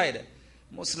one side.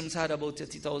 Muslims had about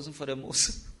 30,000 for the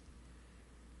most.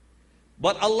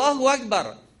 But Allahu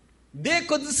Akbar, they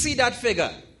couldn't see that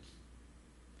figure.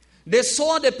 They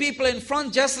saw the people in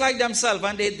front just like themselves,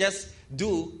 and they just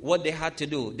do what they had to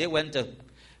do. They went to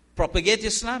propagate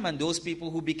Islam, and those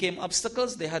people who became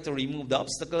obstacles, they had to remove the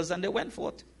obstacles, and they went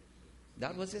forth.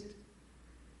 That was it.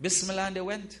 Bismillah, and they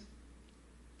went.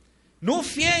 No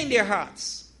fear in their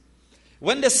hearts.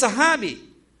 When the Sahabi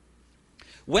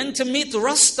went to meet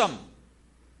Rustam,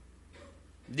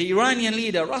 the Iranian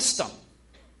leader, Rustam,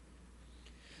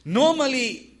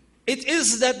 normally it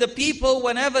is that the people,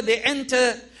 whenever they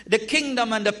enter the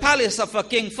kingdom and the palace of a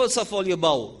king, first of all you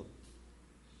bow.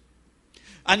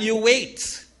 And you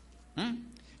wait.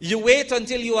 You wait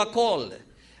until you are called.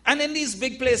 And in these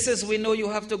big places, we know you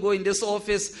have to go in this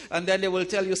office, and then they will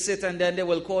tell you sit, and then they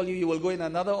will call you. You will go in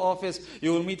another office.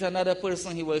 You will meet another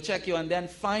person. He will check you, and then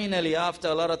finally, after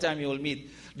a lot of time, you will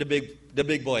meet the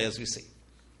big boy, as we say.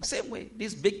 Same way,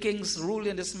 these big kings rule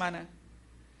in this manner.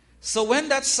 So when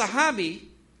that Sahabi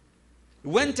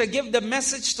went to give the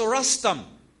message to Rustam,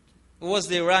 who was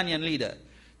the Iranian leader,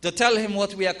 to tell him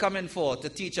what we are coming for, to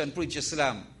teach and preach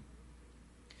Islam,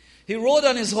 he rode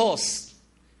on his horse.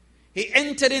 He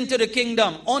entered into the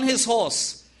kingdom on his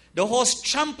horse. The horse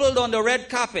trampled on the red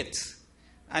carpet,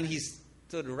 and he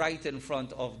stood right in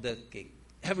front of the king.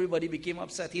 Everybody became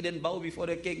upset. He didn't bow before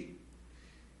the king.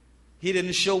 He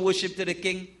didn't show worship to the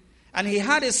king. And he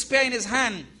had his spear in his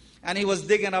hand, and he was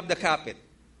digging up the carpet.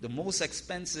 The most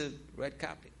expensive red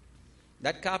carpet.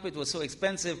 That carpet was so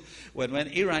expensive, when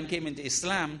Iran came into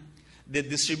Islam, they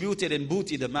distributed in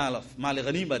booty the mal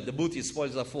ghanimat, the booty,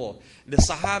 spoils of war. The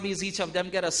Sahabis, each of them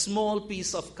get a small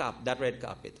piece of that red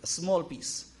carpet, a small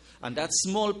piece. And that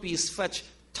small piece fetched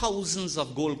thousands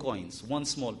of gold coins, one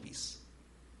small piece.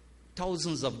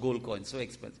 Thousands of gold coins, so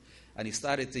expensive. And he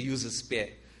started to use his spear,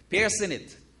 piercing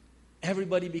it.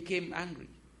 Everybody became angry.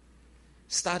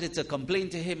 Started to complain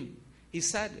to him. He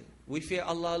said, we fear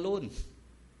Allah alone.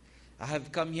 I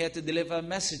have come here to deliver a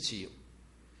message to you.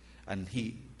 And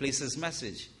he placed his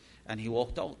message, and he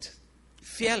walked out.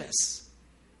 Fearless.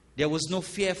 There was no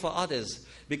fear for others,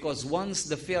 because once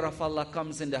the fear of Allah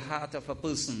comes in the heart of a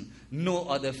person, no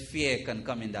other fear can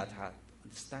come in that heart.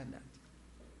 Understand that?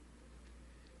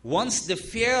 Once the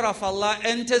fear of Allah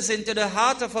enters into the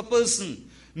heart of a person,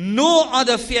 no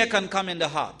other fear can come in the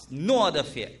heart. No other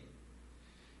fear.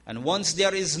 And once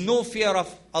there is no fear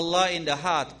of Allah in the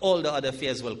heart, all the other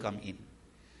fears will come in.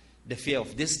 The fear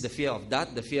of this, the fear of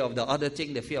that, the fear of the other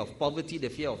thing, the fear of poverty, the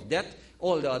fear of death,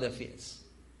 all the other fears.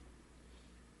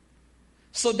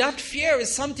 So that fear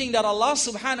is something that Allah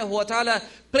subhanahu wa ta'ala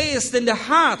placed in the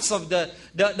hearts of the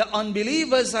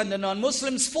unbelievers and the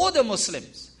non-Muslims for the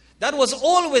Muslims. That was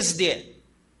always there.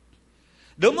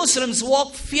 The Muslims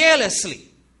walked fearlessly.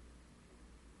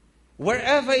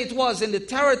 Wherever it was, in the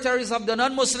territories of the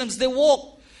non-Muslims, they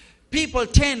walked. People,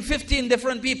 10, 15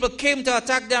 different people came to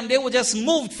attack them. They were just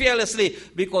moved fearlessly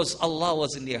because Allah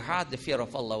was in their heart. The fear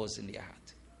of Allah was in their heart.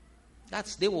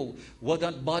 They were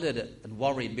not bothered and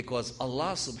worried because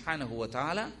Allah subhanahu wa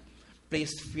ta'ala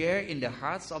placed fear in the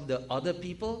hearts of the other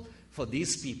people for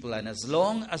these people. And as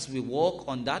long as we walk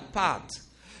on that path,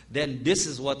 then this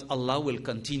is what Allah will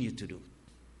continue to do.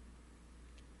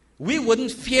 We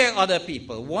wouldn't fear other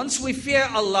people. Once we fear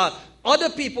Allah, other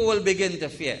people will begin to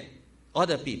fear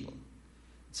other people.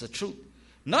 It's the truth.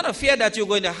 Not a fear that you're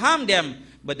going to harm them,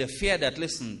 but the fear that,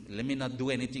 listen, let me not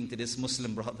do anything to this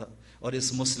Muslim brother or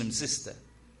this Muslim sister.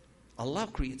 Allah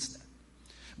creates that.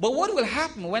 But what will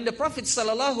happen when the Prophet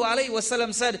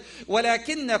ﷺ said,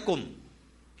 وَلَكِنَّكُمْ,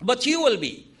 but you will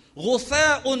be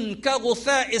غُثَاءٌ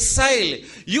كَغُثَاءِ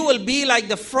السَّيْلِ, you will be like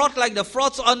the froth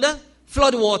on the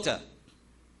flood water.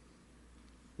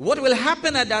 What will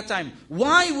happen at that time?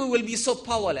 Why we will be so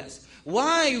powerless?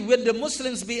 Why will the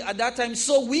Muslims be at that time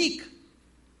so weak?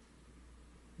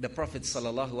 The Prophet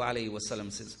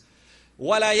ﷺ says,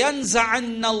 وَلَا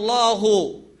يَنْزَعَنَّ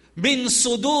اللَّهُ مِنْ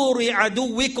صُدُورِ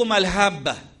عَدُوِّكُمْ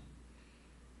الْهَبَّةِ,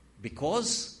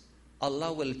 because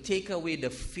Allah will take away the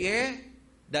fear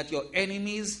that your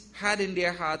enemies had in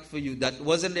their heart for you, that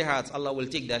was in their hearts. Allah will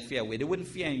take that fear away. They wouldn't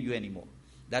fear you anymore.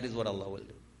 That is what Allah will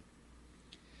do.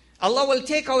 Allah will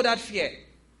take out that fear.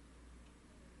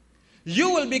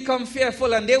 You will become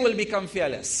fearful and they will become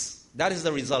fearless. That is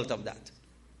the result of that.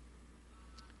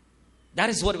 That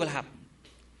is what will happen.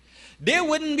 They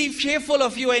wouldn't be fearful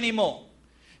of you anymore.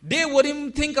 They wouldn't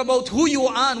even think about who you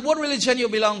are and what religion you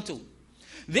belong to.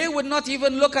 They would not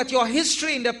even look at your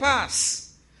history in the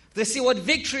past. They see what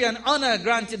victory and honor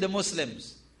granted the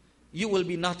Muslims. You will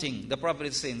be nothing. The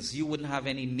Prophet says you wouldn't have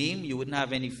any name, you wouldn't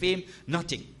have any fame,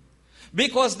 nothing.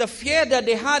 Because the fear that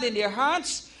they had in their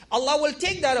hearts, Allah will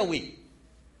take that away.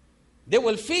 They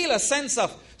will feel a sense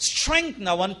of strength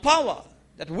now and power.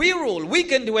 That we rule, we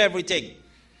can do everything.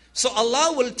 So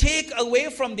Allah will take away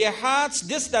from their hearts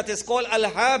this that is called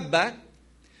al-habba,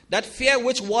 that fear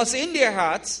which was in their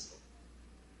hearts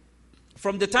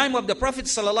from the time of the Prophet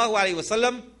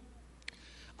ﷺ.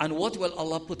 And what will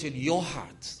Allah put in your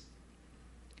heart?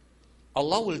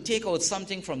 Allah will take out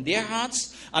something from their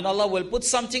hearts and Allah will put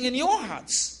something in your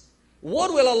hearts.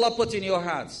 What will Allah put in your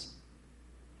hearts?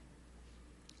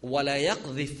 وَلَا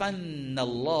يَقْذِفَنَّ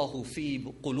اللَّهُ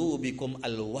فِي قُلُوبِكُمْ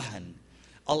الْوَهَنِ,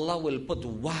 Allah will put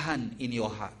wahan in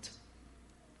your heart.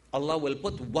 Allah will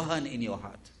put wahan in your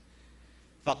heart.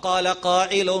 فَقَالَ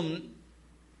قَائِلٌ,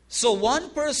 so one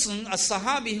person, a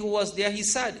Sahabi who was there, he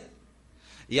said,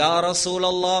 Ya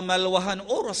Rasulallah mal wahan,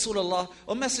 O Rasulullah,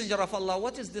 O Messenger of Allah,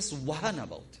 what is this wahan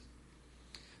about?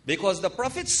 Because the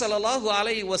Prophet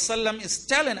ﷺ is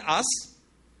telling us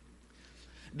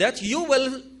that you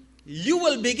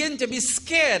will begin to be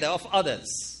scared of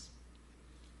others.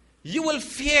 You will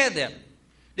fear them.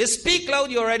 They speak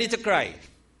loud, you're ready to cry.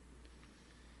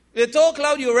 They talk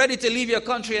loud, you're ready to leave your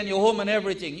country and your home and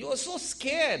everything. You are so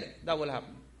scared that will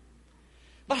happen.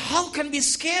 But how can we be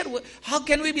scared? How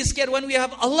can we be scared when we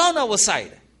have Allah on our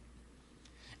side?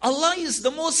 Allah is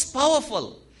the most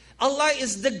powerful. Allah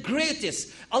is the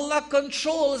greatest. Allah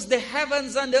controls the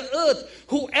heavens and the earth.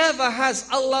 Whoever has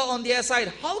Allah on their side,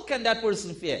 how can that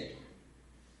person fear?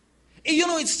 You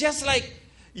know, it's just like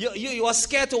you are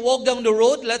scared to walk down the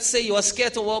road. Let's say you are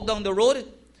scared to walk down the road.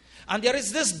 And there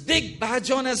is this big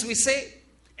bajon, as we say.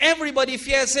 Everybody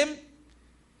fears him.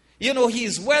 You know, he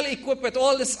is well equipped with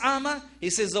all this armor. He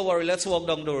says, don't worry, let's walk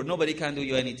down the road. Nobody can do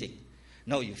you anything.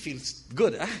 No, you feel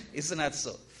good. Isn't that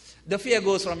so? The fear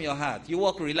goes from your heart. You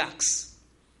walk relax.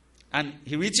 And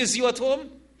he reaches you at home. You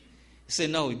say,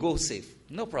 no, go safe.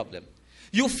 No problem.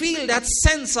 You feel that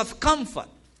sense of comfort.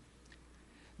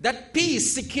 That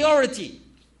peace, security.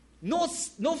 No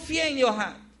fear in your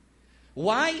heart.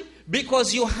 Why?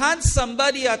 Because you had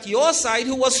somebody at your side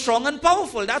who was strong and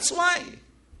powerful. That's why.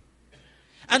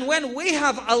 And when we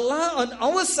have Allah on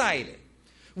our side,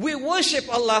 we worship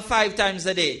Allah 5 times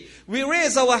a day. We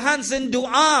raise our hands in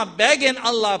dua, begging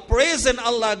Allah, praising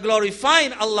Allah,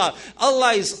 glorifying Allah.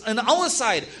 Allah is on our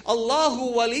side.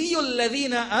 Allahu waliyul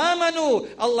ladhina amanu.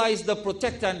 Allah is the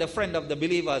protector and the friend of the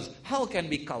believers. How can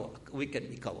we be coward? We can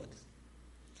be cowards.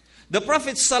 The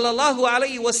Prophet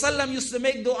ﷺ used to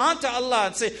make dua to Allah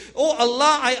and say, "Oh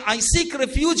Allah, I seek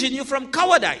refuge in you from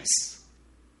cowardice."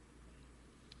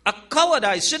 A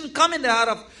cowardice shouldn't come in the heart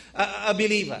of a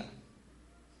believer.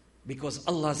 Because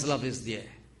Allah's love is there.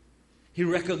 He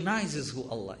recognizes who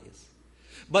Allah is.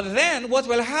 But then what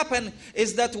will happen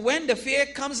is that when the fear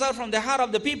comes out from the heart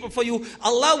of the people for you,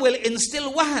 Allah will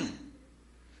instill wahan.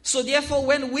 So therefore,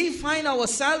 when we find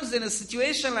ourselves in a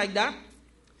situation like that,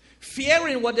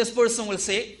 fearing what this person will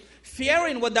say,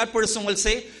 fearing what that person will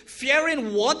say,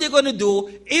 fearing what they're going to do,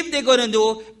 if they're going to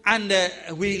do, and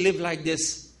we live like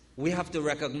this, we have to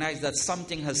recognize that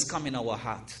something has come in our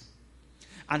heart.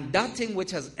 And that thing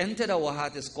which has entered our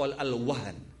heart is called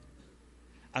al-wahan.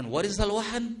 And what is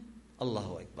al-wahan?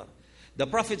 Allahu Akbar. The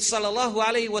Prophet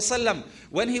ﷺ,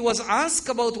 when he was asked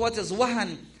about what is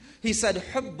wahan, he said,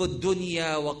 Hubbud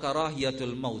dunya wa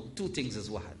karahiyatul maut. Two things is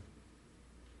wahan.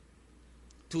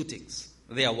 Two things.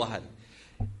 They are wahan.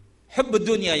 Hubbud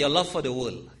dunya, your love for the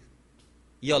world.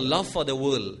 Your love for the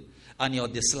world and your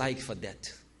dislike for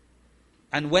death.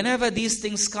 And whenever these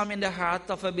things come in the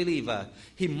heart of a believer,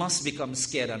 he must become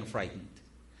scared and frightened.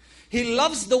 He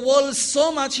loves the world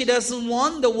so much, he doesn't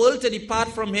want the world to depart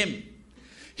from him.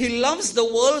 He loves the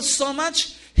world so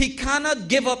much, he cannot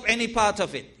give up any part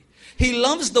of it. He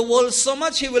loves the world so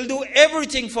much, he will do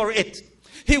everything for it.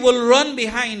 He will run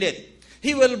behind it.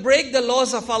 He will break the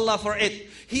laws of Allah for it.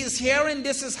 He is hearing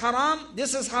this is haram,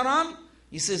 this is haram.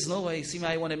 He says, no,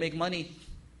 I want to make money.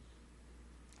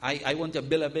 I want to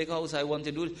build a big house. I want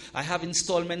to do it. I have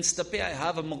installments to pay. I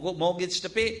have a mortgage to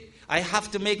pay. I have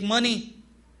to make money.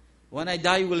 When I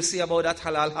die, we'll see about that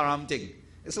halal haram thing.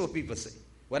 That's what people say.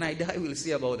 When I die, we'll see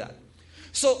about that.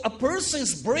 So a person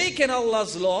is breaking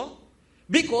Allah's law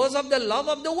because of the love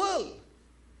of the world.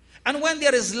 And when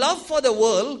there is love for the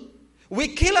world, we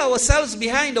kill ourselves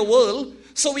behind the world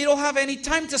so we don't have any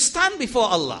time to stand before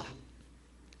Allah.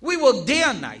 We work day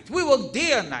and night. We work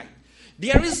day and night.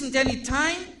 There isn't any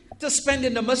time to spend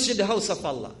in the masjid, the house of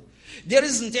Allah. There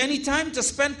isn't any time to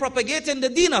spend propagating the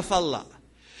deen of Allah.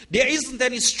 There isn't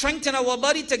any strength in our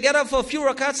body to get up for a few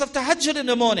rakats of tahajjud in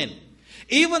the morning.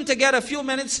 Even to get a few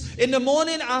minutes in the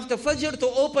morning after Fajr to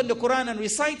open the Quran and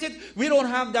recite it, we don't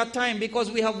have that time because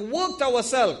we have worked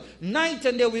ourselves night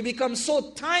and day. We become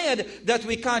so tired that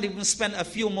we can't even spend a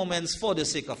few moments for the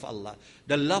sake of Allah.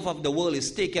 The love of the world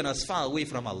is taking us far away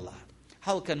from Allah.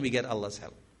 How can we get Allah's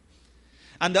help?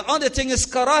 And the other thing is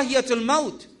karahiyatul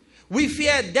maut. We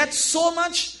fear death so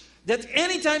much that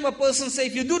anytime a person says,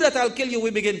 if you do that, I'll kill you, we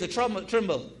begin to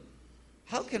tremble.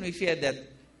 How can we fear death?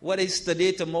 What is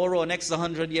today, tomorrow, or next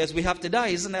 100 years? We have to die,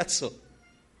 isn't that so?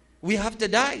 We have to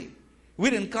die.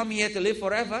 We didn't come here to live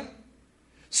forever.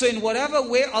 So in whatever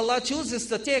way Allah chooses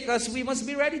to take us, we must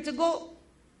be ready to go.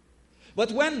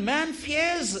 But when man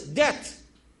fears death,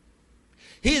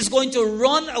 he is going to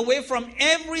run away from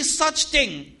every such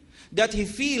thing that he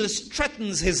feels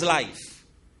threatens his life.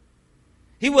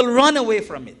 He will run away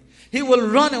from it. He will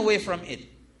run away from it.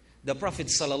 The Prophet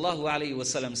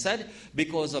ﷺ said,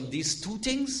 because of these two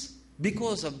things,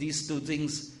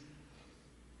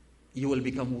 you will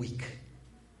become weak.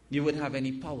 You won't have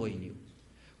any power in you.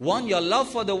 One, your love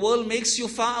for the world makes you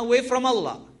far away from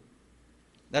Allah.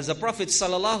 As the Prophet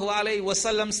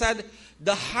ﷺ said,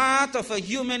 the heart of a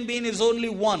human being is only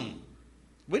one.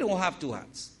 We don't have two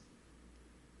hearts.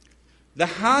 The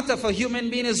heart of a human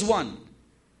being is one.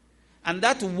 And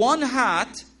that one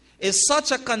heart is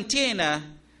such a container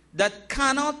that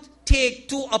cannot take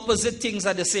two opposite things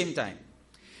at the same time.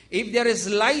 If there is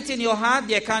light in your heart,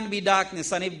 there can't be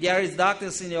darkness. And if there is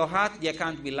darkness in your heart, there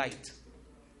can't be light.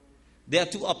 They are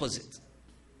two opposites.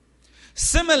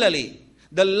 Similarly,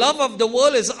 the love of the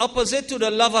world is opposite to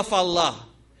the love of Allah.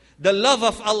 The love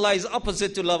of Allah is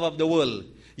opposite to love of the world.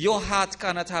 Your heart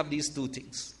cannot have these two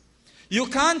things. You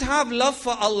can't have love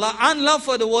for Allah and love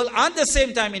for the world at the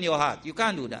same time in your heart. You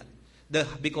can't do that.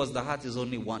 Because the heart is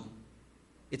only one.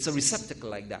 It's a receptacle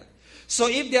like that. So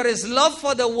if there is love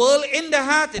for the world in the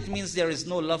heart, it means there is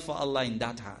no love for Allah in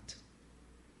that heart.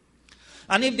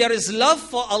 And if there is love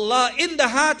for Allah in the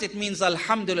heart, it means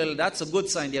alhamdulillah, that's a good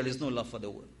sign there is no love for the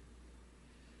world.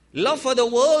 Love for the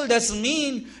world doesn't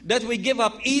mean that we give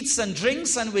up eats and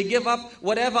drinks and we give up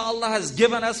whatever Allah has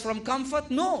given us from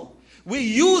comfort. No. We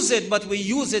use it, but we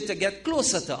use it to get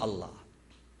closer to Allah.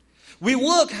 We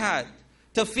work hard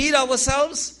to feed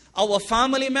ourselves, our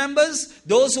family members,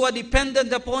 those who are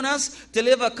dependent upon us, to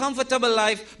live a comfortable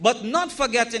life, but not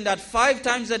forgetting that 5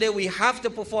 times a day we have to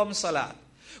perform salat.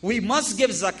 We must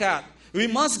give zakat. We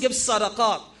must give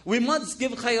sadaqat. We must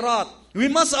give khairat. We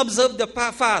must observe the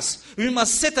fast. We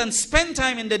must sit and spend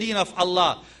time in the deen of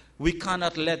Allah. We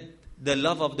cannot let the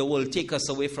love of the world take us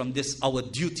away from this, our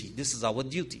duty. This is our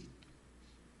duty.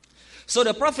 So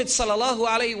the Prophet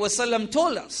ﷺ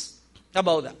told us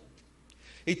about that.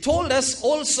 He told us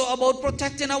also about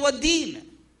protecting our deen.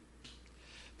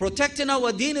 Protecting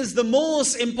our deen is the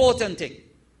most important thing.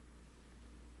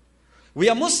 We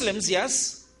are Muslims,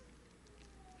 yes.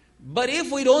 But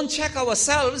if we don't check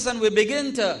ourselves and we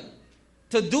begin to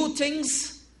do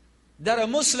things that a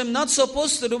Muslim not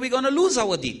supposed to do, we're going to lose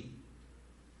our deen.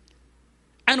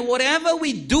 And whatever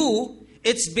we do,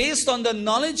 it's based on the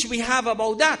knowledge we have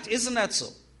about that. Isn't that so?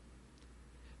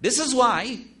 This is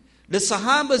why the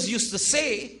Sahabas used to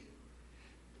say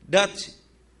that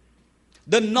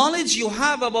the knowledge you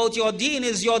have about your deen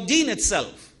is your deen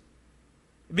itself.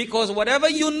 Because whatever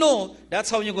you know, that's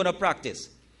how you're going to practice.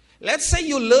 Let's say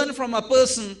you learn from a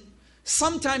person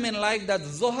sometime in life that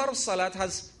Zohar Salat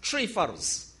has 3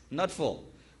 farz, not 4.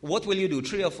 What will you do?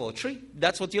 3 or 4? 3.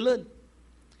 That's what you learn.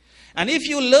 And if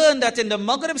you learn that in the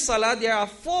Maghrib Salat there are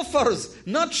 4 farz,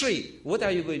 not 3, what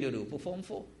are you going to do? Perform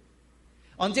 4.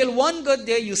 Until one good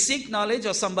day you seek knowledge,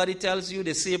 or somebody tells you,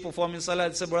 they say performing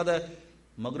Salat, say, brother,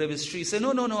 Maghrib is 3. Say,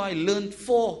 no, I learned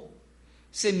 4.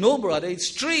 Say, no, brother,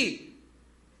 it's 3.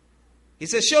 He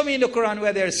says, show me in the Quran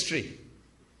where there's 3.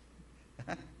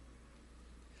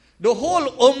 The whole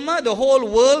ummah, the whole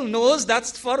world knows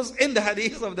that's first in the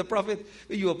hadith of the Prophet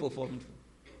you are performing.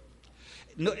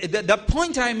 No, the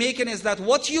point I'm making is that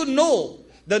what you know,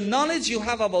 the knowledge you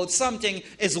have about something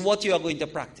is what you are going to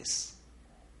practice.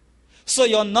 So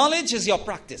your knowledge is your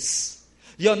practice.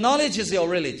 Your knowledge is your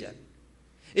religion.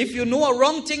 If you know a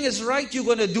wrong thing is right, you're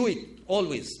going to do it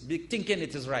always, thinking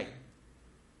it is right.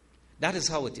 That is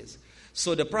how it is.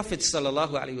 So the Prophet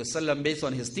ﷺ, based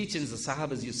on his teachings, the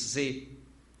Sahabas used to say,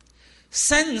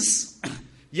 since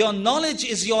your knowledge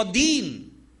is your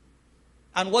deen,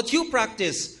 and what you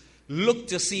practice, look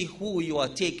to see who you are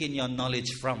taking your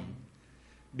knowledge from.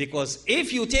 Because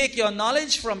if you take your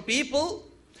knowledge from people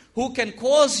who can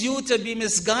cause you to be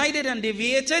misguided and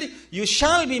deviated, you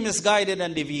shall be misguided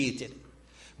and deviated.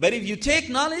 But if you take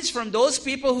knowledge from those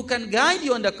people who can guide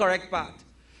you on the correct path,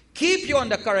 keep you on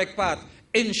the correct path,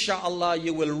 inshallah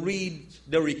you will reach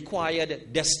the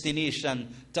required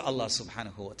destination to Allah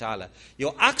subhanahu wa ta'ala.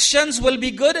 Your actions will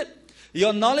be good.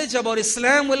 Your knowledge about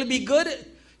Islam will be good.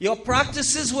 Your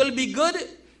practices will be good.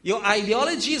 Your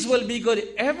ideologies will be good.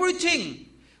 Everything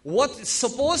what's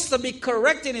supposed to be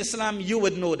correct in Islam, you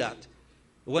would know that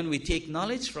when we take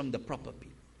knowledge from the proper people.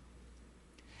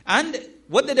 And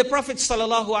what did the Prophet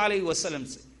sallallahu alaihi wasallam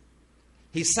say?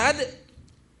 He said,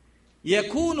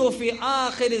 يَكُونُ فِي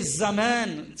آخِرِ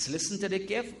الزَّمَانِ. Let's listen to it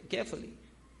carefully.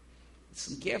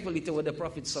 Listen carefully to what the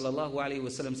Prophet sallallahu alaihi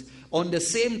wasallam said on the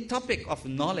same topic of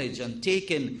knowledge and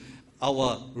taking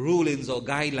our rulings or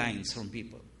guidelines from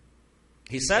people.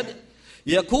 He said,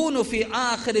 يَكُونُ فِي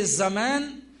آخِرِ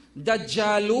الزَّمَانِ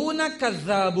دَجَّالُونَ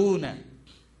كَذَّابُونَ.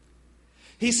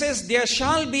 He says, there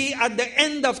shall be at the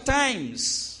end of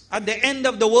times, at the end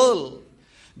of the world,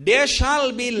 there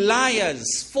shall be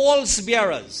liars, false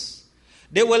bearers.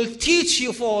 They will teach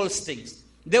you false things.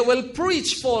 They will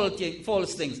preach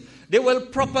false things. They will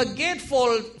propagate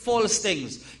false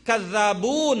things.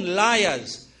 Kadhabun,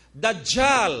 liars.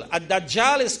 Dajjal. A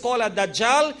Dajjal is called a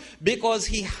Dajjal because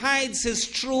he hides his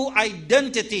true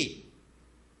identity.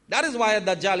 That is why a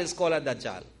Dajjal is called a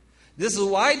Dajjal. This is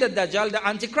why the Dajjal, the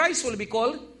Antichrist, will be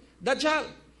called Dajjal.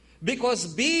 Because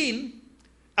being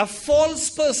a false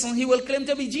person, he will claim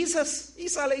to be Jesus,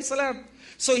 Isa alayhi salam.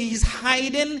 So he's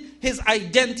hiding his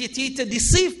identity to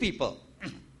deceive people.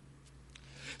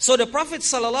 So the Prophet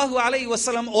sallallahu alaihi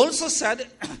wasallam also said,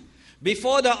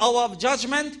 before the hour of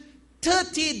judgment,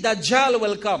 30 Dajjal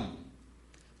will come.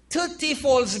 30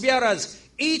 false bearers.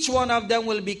 Each one of them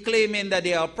will be claiming that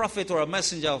they are a prophet or a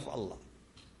messenger of Allah.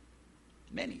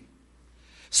 Many.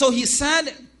 So he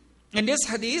said in this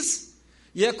hadith,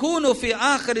 يَكُونُ فِي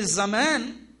آخِرِ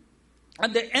الزَّمَانِ,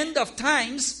 at the end of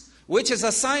times, which is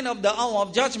a sign of the hour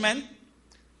of judgment,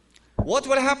 what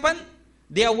will happen?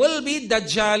 There will be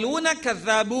Dajjaluna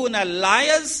Kadhabuna,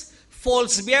 liars,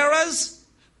 false bearers,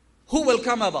 who will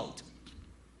come about.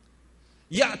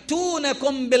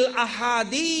 يَأْتُونَكُمْ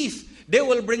بِالْأَحَادِيثِ. They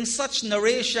will bring such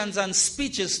narrations and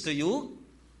speeches to you.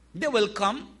 They will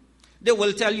come. They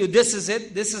will tell you this is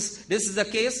it, this is the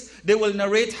case. They will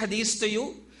narrate hadiths to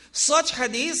you. Such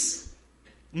hadiths,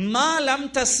 ما لم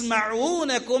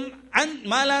تسمعونكم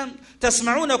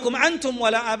أنتم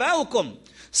ولا أباؤكم.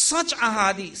 Such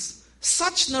ahadiths,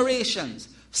 such narrations,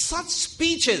 such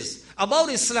speeches about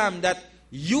Islam that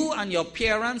you and your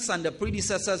parents and the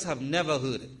predecessors have never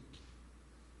heard.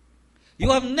 You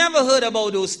have never heard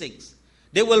about those things.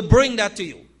 They will bring that to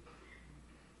you.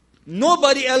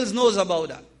 Nobody else knows about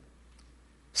that.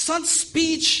 Such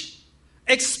speech,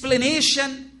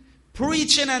 explanation,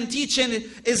 preaching and teaching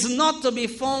is not to be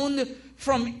found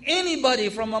from anybody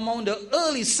from among the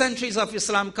early centuries of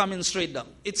Islam coming straight down.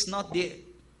 It's not there.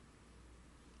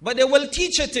 But they will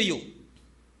teach it to you.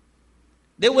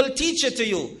 They will teach it to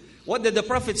you. What did the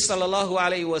Prophet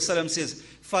ﷺ says?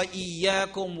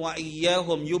 فَإِيَّاكُمْ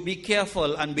وَإِيَّاهُمْ. You be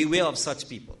careful and beware of such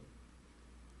people.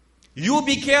 You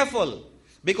be careful.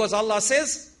 Because Allah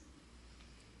says,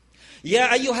 يَا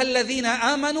أَيُّهَا الَّذِينَ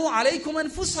آمَنُوا عَلَيْكُمْ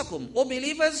أَنفُسَكُمْ. O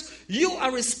believers, you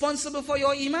are responsible for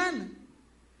your iman.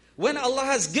 When Allah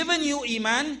has given you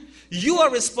iman, you are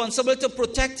responsible to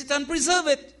protect it and preserve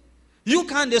it. You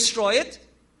can't destroy it.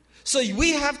 So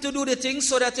we have to do the things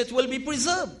so that it will be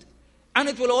preserved. And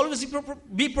it will always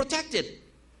be protected.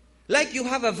 Like you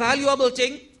have a valuable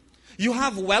thing, you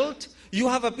have wealth, you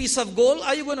have a piece of gold.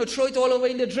 Are you going to throw it all over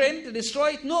in the drain to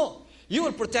destroy it? No. You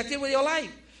will protect it with your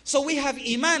life. So we have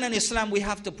iman and Islam, we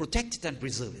have to protect it and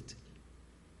preserve it.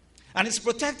 And it's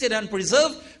protected and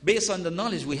preserved based on the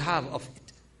knowledge we have of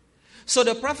it. So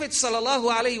the Prophet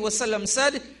ﷺ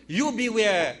said, you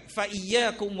beware,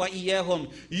 فَإِيَّاكُمْ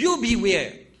وَإِيَّاهُمْ. You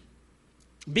beware.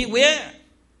 Beware.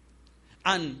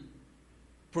 And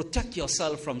protect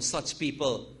yourself from such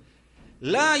people.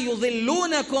 لَا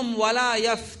يُضِلُّونَكُمْ وَلَا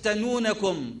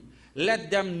يَفْتَنُونَكُمْ.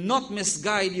 Let them not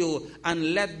misguide you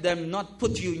and let them not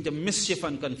put you into mischief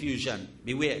and confusion.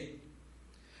 Beware.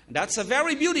 That's a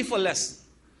very beautiful lesson.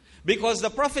 Because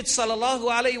the Prophet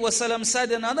ﷺ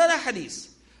said in another hadith,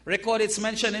 recorded it's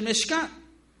mentioned in Mishkan.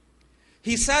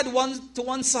 He said to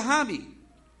one Sahabi,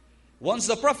 once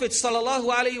the Prophet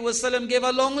ﷺ gave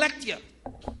a long lecture.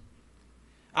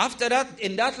 After that,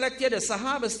 in that lecture, the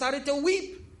Sahaba started to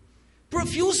weep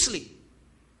profusely.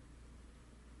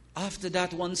 After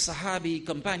that, one Sahabi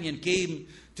companion came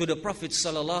to the Prophet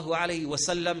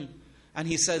ﷺ and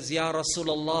he says, Ya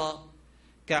Rasulullah,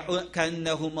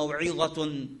 كَأَنَّهُ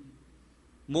مَوْعِظَةٌ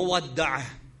مُوَدَّعَةٌ.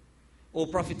 O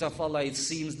Prophet of Allah, it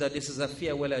seems that this is a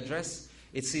farewell address.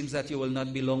 It seems that you will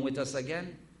not be long with us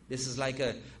again. This is like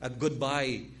a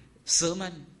goodbye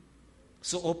sermon.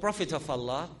 So, O Prophet of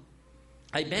Allah,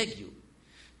 I beg you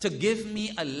to give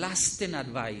me a lasting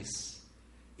advice.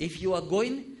 If you are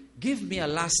going, give me a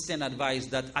lasting advice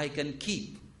that I can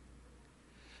keep.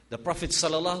 The Prophet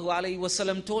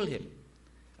ﷺ told him,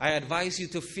 I advise you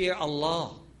to fear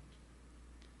Allah.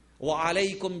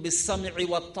 وَعَلَيْكُمْ بِالسَّمْعِ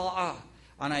وَالطَّاعَةِ.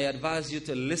 And I advise you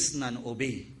to listen and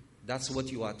obey. That's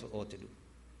what you ought to do.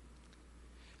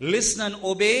 Listen and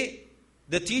obey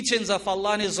the teachings of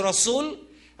Allah and His Rasul.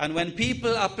 And when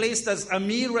people are placed as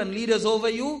Amir and leaders over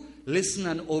you, listen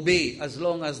and obey as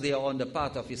long as they are on the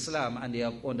path of Islam and they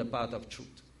are on the path of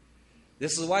truth.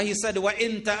 This is why he said,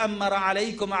 وَإِن تَأَمَّرَ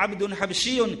عَلَيْكُمْ عَبْدٌ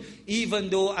حَبْشِيٌّ.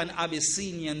 Even though an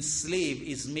Abyssinian slave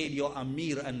is made your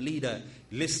Amir and leader,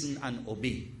 listen and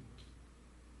obey.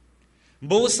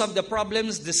 Most of the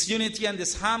problems, disunity and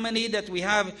disharmony that we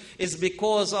have is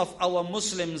because of our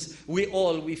Muslims. We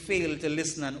fail to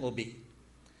listen and obey.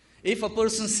 If a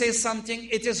person says something,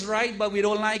 it is right, but we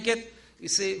don't like it, we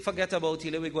say, forget about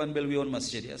it, let me go and build our own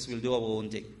masjid. Yes, we'll do our own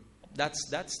thing.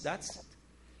 That's it.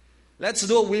 Let's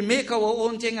do, we make our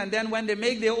own thing, and then when they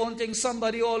make their own thing,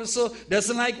 somebody also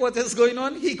doesn't like what is going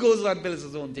on, he goes and builds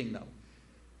his own thing now.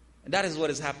 And that is what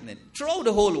is happening throughout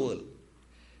the whole world.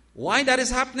 Why that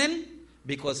is happening?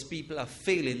 Because people are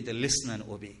failing to listen and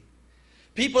obey.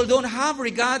 People don't have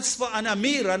regards for an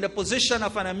Amir and the position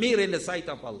of an Amir in the sight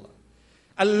of Allah.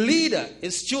 A leader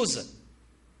is chosen.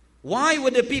 Why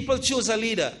would the people choose a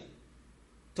leader?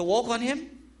 To walk on him?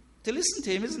 To listen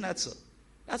to him, isn't that so?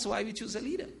 That's why we choose a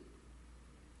leader.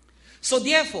 So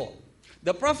therefore,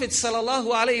 the Prophet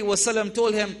ﷺ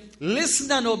told him,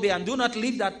 listen and obey, and do not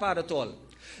leave that part at all.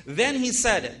 Then he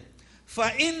said,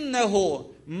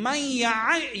 فَإِنَّهُ مَنْ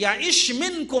يَعِشْ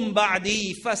مِنْكُمْ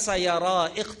بَعْدِي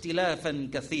فَسَيَرَى اِخْتِلَافًا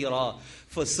كَثِيرًا.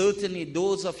 For certainly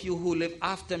those of you who live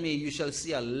after me, you shall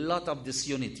see a lot of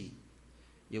disunity.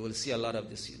 You will see a lot of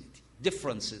disunity.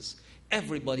 Differences.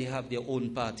 Everybody have their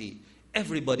own party.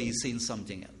 Everybody is saying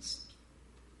something else.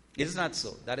 It's not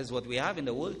so. That is what we have in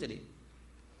the world today.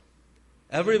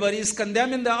 Everybody is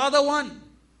condemning the other one.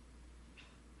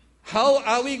 How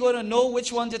are we going to know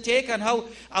which one to take, and how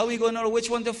are we going to know which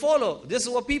one to follow? This is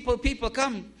what people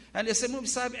come and they say, Mufti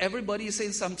Sahib, everybody is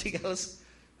saying something else.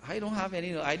 I don't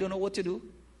know what to do.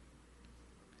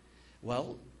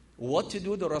 Well, what to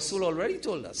do, the Rasul already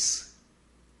told us.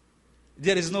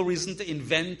 There is no reason to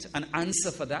invent an answer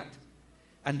for that.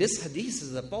 And this hadith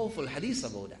is a powerful hadith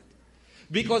about that.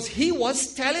 Because he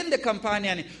was telling the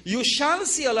companion, you shall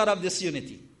see a lot of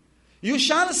disunity. You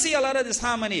shall see a lot of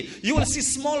disharmony. You will see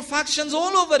small factions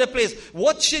all over the place.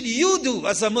 What should you do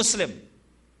as a Muslim?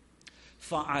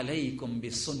 فَعَلَيْكُمْ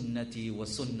بِسُنَّتِي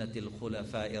وَسُنَّةِ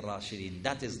الْخُلَفَاءِ الرَّاشِدِينَ.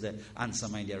 That is the answer,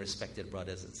 my dear respected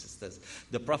brothers and sisters.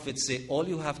 The Prophet said, all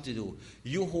you have to do,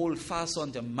 you hold fast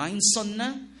on to mine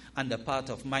sunnah and the path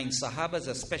of mine sahabas,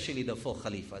 especially the 4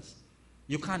 khalifas.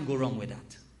 You can't go wrong with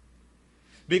that.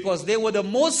 Because they were the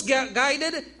most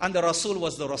guided, and the Rasul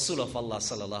was the Rasul of Allah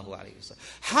sallallahu alaihi wasallam.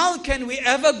 How can we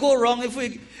ever go wrong if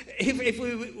we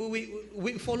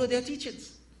follow their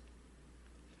teachings?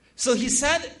 So he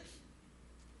said,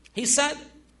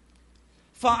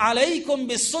 فَعَلَيْكُمْ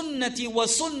بِالسُنَّةِ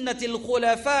وَسُنَّةِ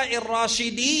الْخُلَفَاءِ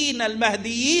الرَّاشِدِينَ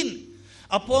الْمَهْدِيِّينَ.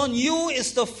 Upon you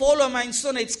is to follow my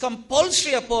sunnah. It's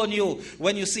compulsory upon you.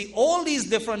 When you see all these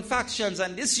different factions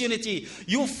and disunity,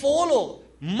 you follow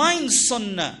mine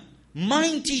sunnah,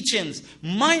 mine teachings,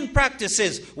 mine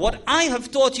practices. What I have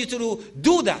taught you to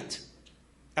do that.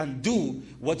 And do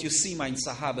what you see my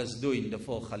sahabas doing, the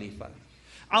 4 khalifa.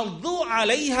 Aldu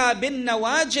alayha bin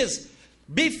nawajiz.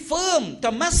 Be firm.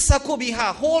 Tamassaku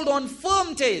biha. Hold on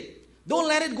firm to it. Don't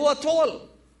let it go at all.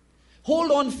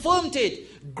 Hold on firm to it.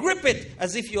 Grip it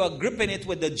as if you are gripping it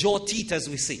with the jaw teeth, as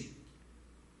we see.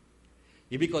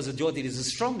 Because the jaw teeth is the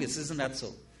strongest, isn't that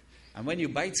so? And when you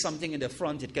bite something in the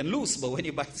front, it can loose. But when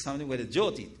you bite something with the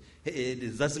jaw teeth,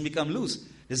 it doesn't become loose.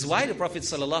 This is why the Prophet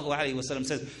ﷺ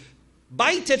says,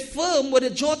 bite it firm with the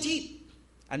jaw teeth.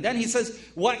 And then he says,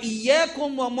 وَإِيَّاكُمْ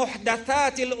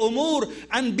وَمُحْدَثَاتِ الْأُمُورِ.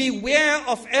 And beware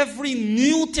of every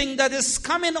new thing that is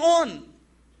coming on.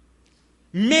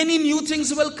 Many new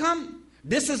things will come.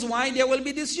 This is why there will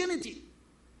be disunity.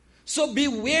 So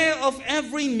beware of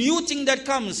every new thing that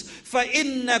comes.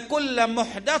 فَإِنَّ كُلَّ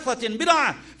مُحْدَثَةٍ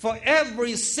بِدْعَةٍ. For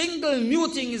every single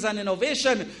new thing is an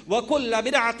innovation. وَكُلَّ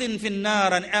بِدْعَةٍ فِي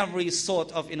النَّارِ. And every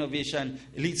sort of innovation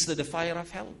leads to the fire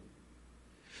of hell.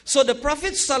 So the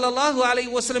Prophet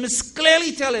ﷺ is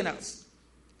clearly telling us.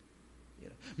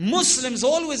 Muslims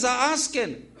always are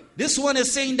asking, this one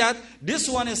is saying that, this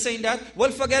one is saying that. Well,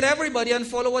 forget everybody and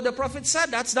follow what the Prophet said.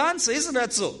 That's the answer, isn't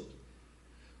that so?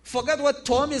 Forget what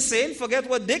Tom is saying, forget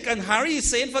what Dick and Harry is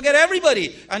saying, forget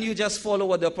everybody. And you just follow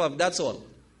what the Prophet, that's all.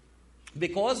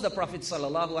 Because the Prophet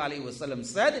ﷺ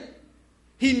said,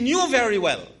 he knew very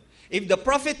well. If the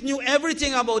Prophet knew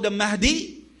everything about the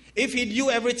Mahdi, if he knew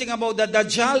everything about the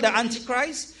Dajjal, the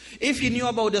Antichrist, if he knew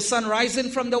about the sun rising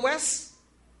from the west,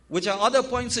 which are other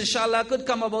points inshallah could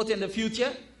come about in the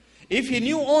future, if he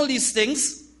knew all these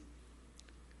things,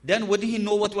 then would he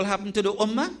know what will happen to the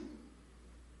Ummah?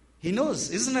 He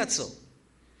knows, isn't that so?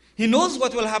 He knows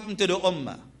what will happen to the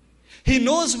Ummah. He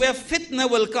knows where fitna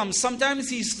will come. Sometimes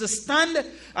he used to stand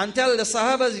and tell the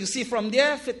Sahabas, you see from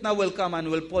there, fitna will come, and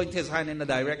will point his hand in the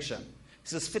direction. He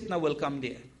says, fitna will come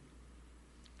there.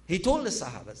 He told the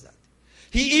Sahabas that.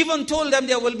 He even told them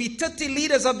there will be 30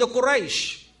 leaders of the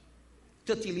Quraysh.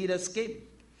 30 leaders came.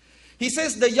 He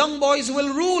says the young boys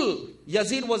will rule.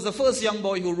 Yazid was the first young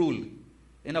boy who ruled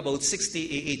in about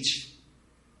 60 AH.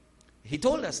 He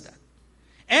told us that.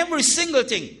 Every single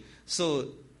thing. So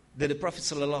did the Prophet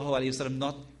ﷺ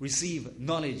not receive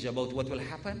knowledge about what will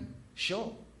happen?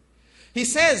 Sure. He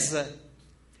says,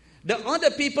 the other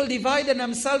people divided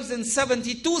themselves in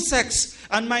 72 sects,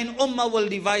 and mine ummah will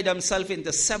divide themselves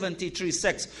into 73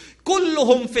 sects.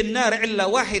 كلهم في النار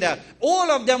إلا واحدة.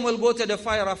 All of them will go to the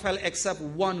fire of hell except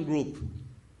one group.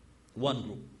 One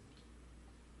group.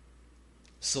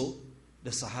 So the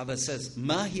Sahaba says,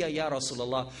 Ma hiya ya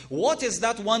Rasulullah. What is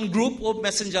that one group, O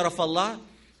Messenger of Allah?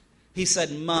 He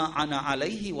said, Ma ana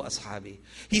alayhi wa ashabi.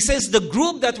 He says the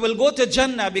group that will go to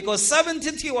Jannah, because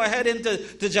 73 were heading to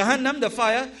Jahannam, the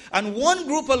fire, and one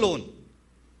group alone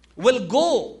will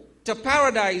go to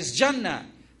paradise, Jannah.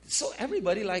 So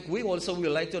everybody, like we also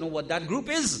would like to know what that group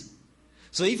is.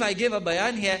 So if I gave a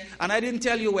bayan here and I didn't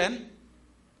tell you when,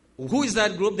 who is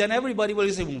that group, then everybody will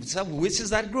say, which is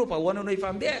that group? I want to know if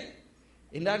I'm there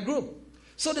in that group.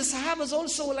 So the Sahabas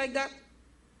also were like that.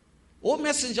 O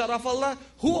Messenger of Allah,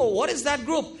 what is that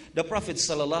group? The Prophet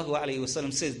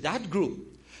ﷺ says, that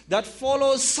group that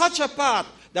follows such a path,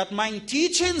 that my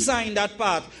teachings are in that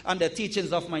path, and the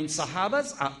teachings of my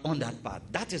Sahabas are on that path.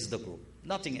 That is the group.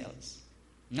 Nothing else.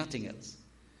 Nothing else.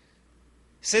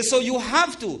 He says, so you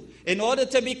have to, in order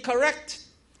to be correct,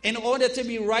 in order to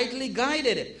be rightly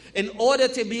guided, in order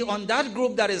to be on that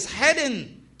group that is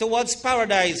heading towards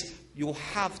paradise, you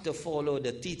have to follow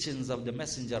the teachings of the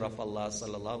Messenger of Allah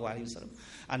sallallahu alaihi wasallam.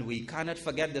 And we cannot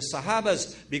forget the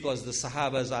Sahabas, because the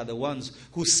Sahabas are the ones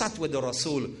who sat with the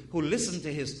Rasul, who listened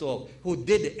to his talk, who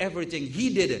did everything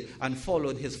he did and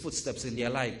followed his footsteps in their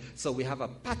life. So we have a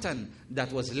pattern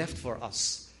that was left for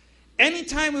us.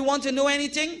 Anytime we want to know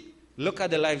anything, Look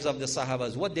at the lives of the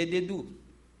Sahabas. What did they do?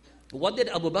 What did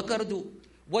Abu Bakr do?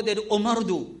 What did Umar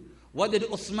do? What did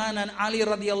Uthman and Ali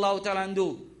radiallahu ta'ala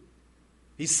do?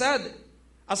 He said,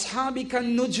 Ashabi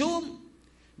kan nujum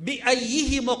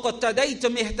bi-ayyihi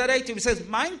muqtadaytum ihtadaytum. He says,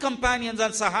 my companions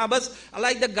and Sahabas are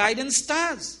like the guidance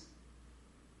stars.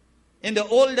 In the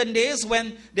olden days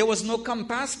when there was no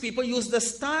compass, people used the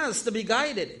stars to be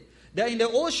guided. They're in the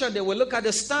ocean, they will look at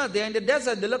the stars. They're in the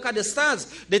desert, they look at the stars.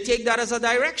 They take that as a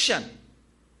direction.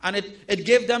 And it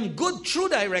gave them good, true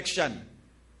direction.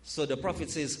 So the Prophet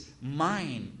says,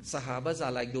 mine, Sahabas,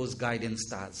 are like those guidance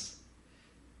stars.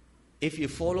 If you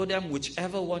follow them,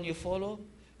 whichever one you follow,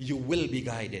 you will be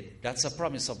guided. That's a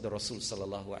promise of the Rasul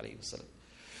sallallahu alaihi wasallam.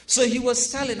 So he was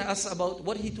telling us about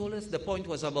what he told us. The point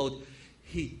was about,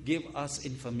 he gave us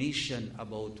information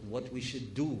about what we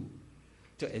should do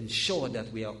to ensure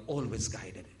that we are always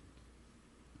guided.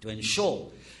 To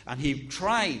ensure. And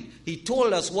he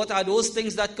told us what are those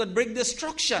things that could bring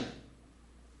destruction.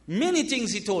 Many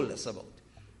things he told us about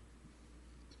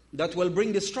that will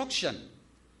bring destruction.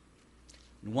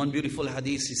 In one beautiful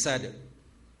hadith he said,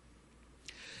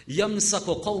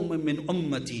 يَمْسَقُ قَوْمٍ مِّنْ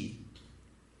أُمَّتِي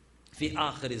فِي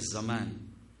آخِرِ الزَّمَانِ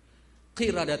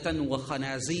قِرَدَةً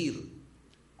وَخَنَازِيرٌ.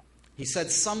 He said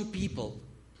some people,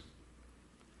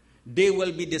 they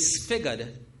will be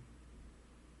disfigured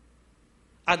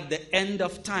at the end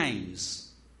of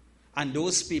times, and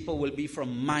those people will be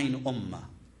from mine ummah.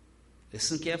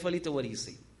 Listen carefully to what he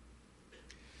said.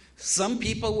 Some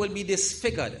people will be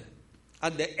disfigured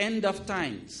at the end of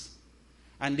times,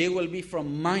 and they will be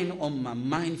from mine ummah,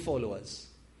 mine followers,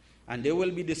 and they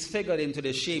will be disfigured into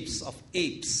the shapes of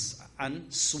apes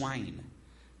and swine.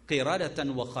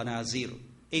 Qiradatan wa khanazir,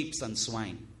 apes and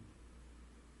swine.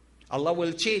 Allah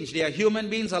will change. They are human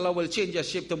beings. Allah will change their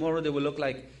shape. Tomorrow they will look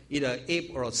like either an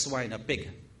ape or a swine, a pig.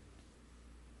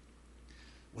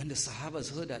 When the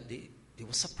Sahabas heard that, they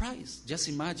were surprised. Just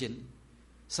imagine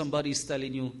somebody is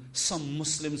telling you some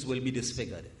Muslims will be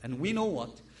disfigured. And we know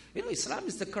what? Islam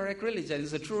is the correct religion.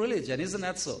 It's a true religion. Isn't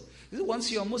that so? Once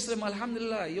you're a Muslim,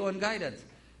 alhamdulillah, you're on guidance.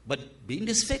 But being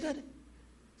disfigured,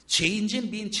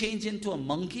 being changed into a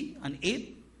monkey, an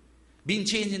ape, being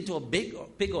changed into a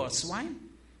pig or a swine,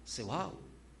 say, wow,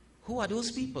 who are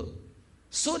those people?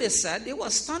 So they said, they were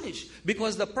astonished,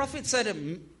 because the Prophet said,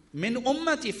 min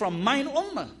ummati, from mine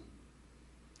ummah,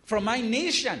 from my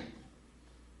nation.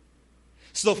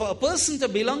 So for a person to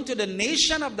belong to the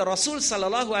nation of the Rasul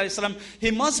sallallahu alaihi wasallam,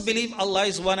 he must believe Allah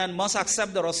is one and must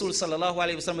accept the Rasul sallallahu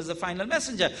alaihi wasallam as the final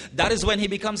messenger. That is when he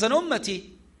becomes an ummati,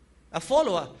 a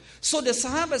follower. So the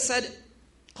Sahaba said,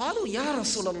 قالوا ya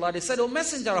Rasulullah, they said, O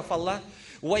Messenger of Allah,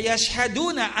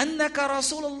 وَيَشْهَدُونَ أَنَّكَ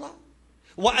رَسُولُ اللَّهِ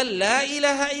وَأَن لَا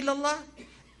إِلَهَ إِلَّا اللَّهِ.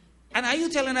 And are you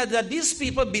telling us that these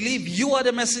people believe you are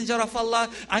the messenger of Allah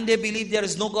and they believe there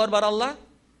is no God but Allah?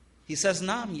 He says,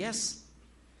 Naam, yes.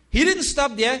 He didn't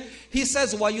stop there. He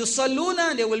says, وَيُصَلُّونَ,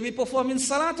 and they will be performing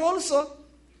salat also.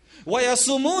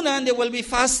 وَيَصُمُونَ, and they will be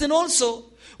fasting also.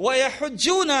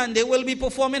 وَيَحُجُّونَ, and they will be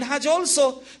performing Hajj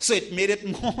also. So it made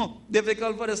it more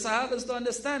difficult for the Sahabas to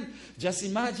understand. Just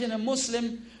imagine a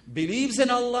Muslim believes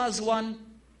in Allah as one.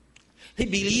 He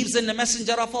believes in the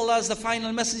messenger of Allah as the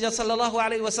final messenger sallallahu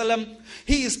alaihi wasallam.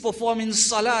 He is performing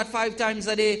salat 5 times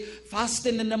a day,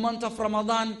 fasting in the month of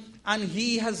Ramadan, and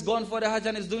he has gone for the Hajj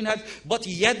and is doing Hajj. But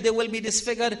yet they will be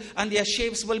disfigured and their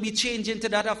shapes will be changed into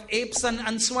that of apes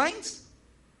and swines.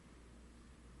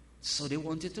 So they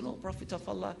wanted to know, Prophet of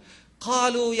Allah.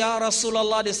 قالوا ya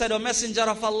Rasulullah, they said, O messenger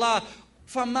of Allah,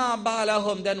 فَمَا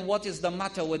بَالَهُمْ, then what is the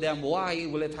matter with them? Why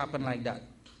will it happen like that?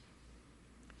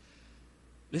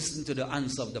 Listen to the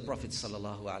answer of the Prophet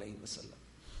sallallahu alaihi wasallam.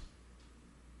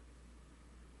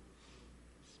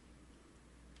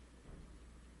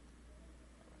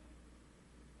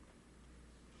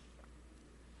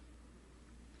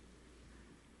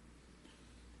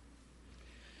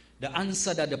 The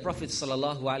answer that the Prophet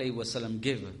sallallahu alaihi wasallam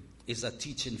gave is a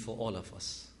teaching for all of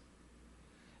us.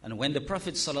 And when the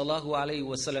Prophet sallallahu alaihi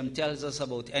wasallam tells us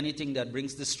about anything that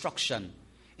brings destruction,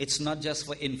 it's not just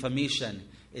for information.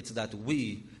 It's that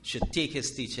we should take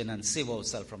his teaching and save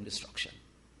ourselves from destruction.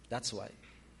 That's why.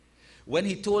 When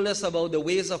he told us about the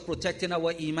ways of protecting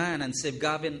our iman and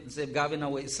safeguarding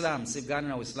our Islam,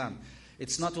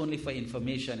 it's not only for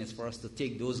information, it's for us to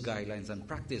take those guidelines and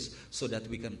practice so that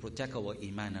we can protect our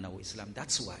iman and our Islam.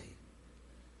 That's why.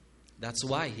 That's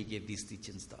why he gave these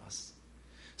teachings to us.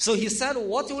 So he said,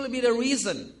 what will be the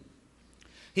reason?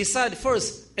 He said,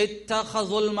 first,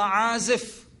 اتَّخَذُوا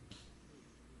الْمَعَازِفِ.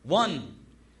 1,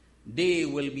 they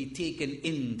will be taken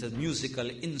into musical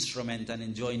instrument and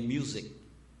enjoying music.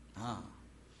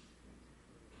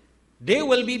 They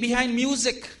will be behind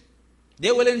music.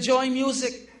 They will enjoy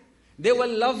music. They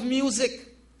will love music.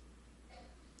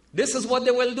 This is what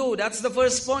they will do. That's the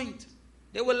first point.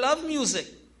 They will love music.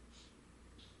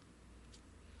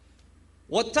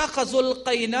 وَاتَّخَذُوا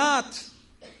الْقَيْنَاتِ,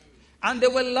 and they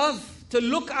will love to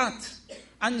look at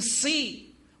and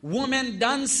see women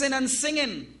dancing and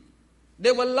singing.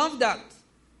 They will love that.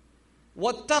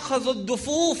 وَاتَّخَذُوا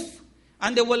الدُّفُوفِ,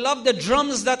 and they will love the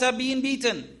drums that are being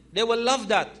beaten. They will love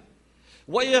that.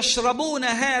 وَيَشْرَبُونَ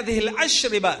هَذِهِ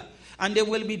الْأَشْرِبَةِ, and they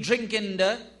will be drinking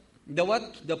the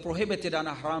what? The prohibited and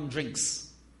haram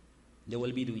drinks. They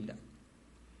will be doing that.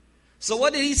 So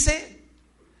what did he say?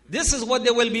 This is what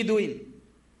they will be doing.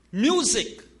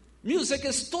 Music. Music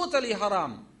is totally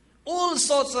haram. All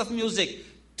sorts of music,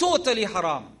 totally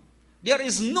haram. There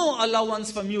is no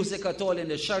allowance for music at all in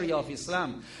the Sharia of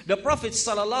Islam. The Prophet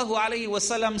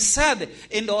ﷺ said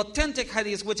in the authentic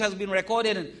hadith, which has been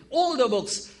recorded in all the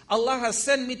books, Allah has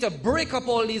sent me to break up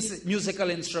all these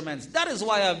musical instruments. That is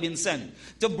why I have been sent,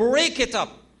 to break it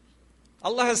up.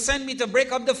 Allah has sent me to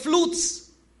break up the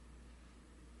flutes.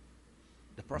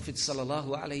 The Prophet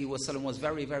ﷺ was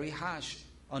very, very harsh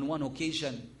on one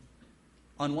occasion.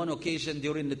 On one occasion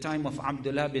during the time of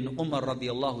Abdullah bin Umar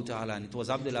radiallahu ta'ala, and it was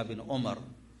Abdullah bin Umar.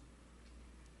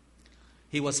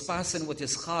 He was passing with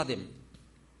his khadim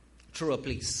through a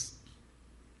place.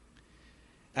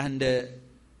 And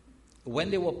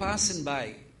when they were passing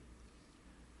by,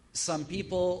 some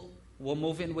people were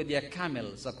moving with their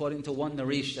camels, according to one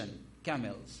narration,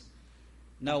 camels.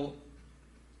 Now,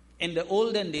 in the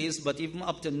olden days, but even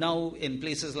up to now, in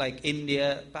places like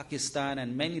India, Pakistan,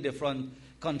 and many different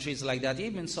countries like that,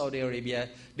 even Saudi Arabia,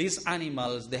 these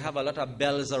animals, they have a lot of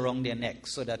bells around their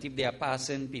necks, so that if they are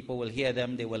passing, people will hear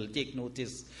them, they will take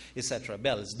notice, etc.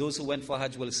 Bells. Those who went for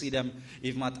Hajj will see them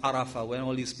even at Arafah, when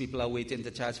all these people are waiting to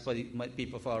charge for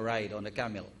people for a ride on a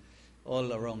camel,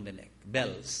 all around the neck.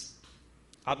 Bells.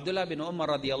 Abdullah bin Umar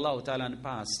radiallahu ta'ala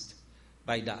passed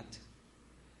by that.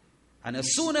 And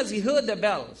as soon as he heard the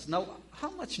bells, now how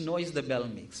much noise the bell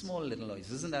makes? Small little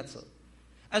noise, isn't that so?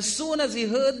 As soon as he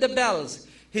heard the bells,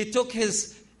 he took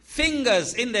his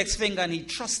fingers, index finger, and he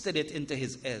thrusted it into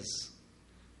his ears,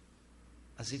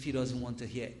 as if he doesn't want to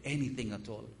hear anything at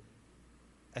all.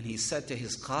 And he said to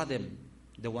his khadim,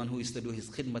 the one who is to do his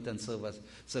khidmat and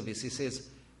service, he says,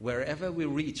 wherever we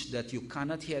reach that you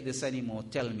cannot hear this anymore,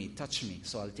 tell me, touch me,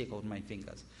 so I'll take out my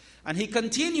fingers. And he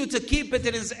continued to keep it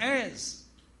in his ears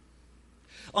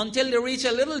until they reach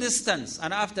a little distance.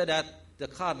 And after that, the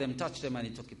khadim touched him and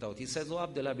he took it out. He says, oh,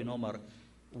 Abdullah bin Umar,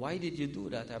 why did you do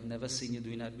that? I've never seen you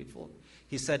doing that before.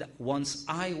 He said, once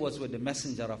I was with the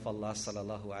Messenger of Allah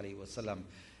sallallahu alaihi wasallam,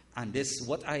 and this,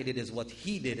 what I did is what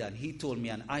he did, and he told me,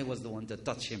 and I was the one to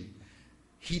touch him.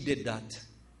 He did that.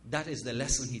 That is the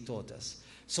lesson he taught us.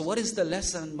 So what is the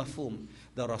lesson, mafhum?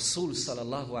 The Rasul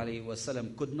sallallahu alaihi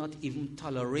wasallam could not even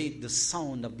tolerate the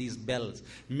sound of these bells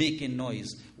making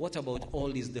noise. What about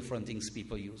all these different things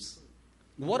people use?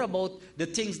 What about the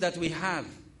things that we have?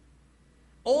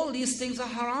 All these things are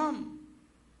haram.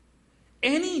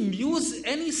 Any music,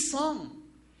 any song,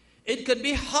 it could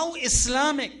be how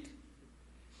Islamic.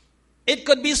 It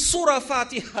could be Surah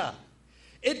Fatiha.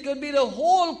 It could be the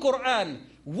whole Quran.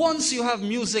 Once you have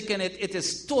music in it, it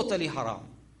is totally haram.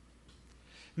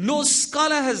 No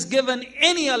scholar has given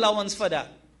any allowance for that.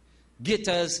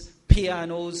 Guitars,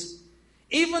 pianos,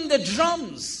 even the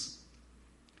drums.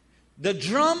 The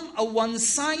drum, a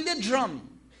one-sided drum,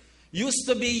 used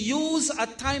to be used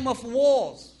at time of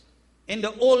wars in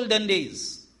the olden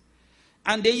days.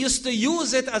 And they used to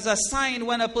use it as a sign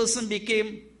when a person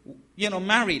became,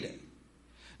 married.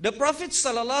 The Prophet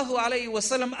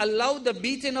ﷺ allowed the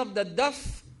beating of the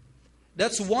duff,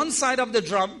 that's one side of the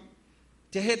drum,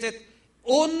 to hit it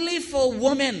only for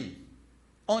women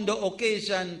on the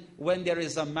occasion when there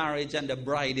is a marriage and the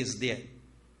bride is there.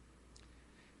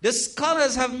 The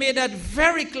scholars have made that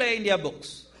very clear in their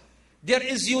books. There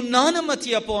is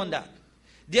unanimity upon that.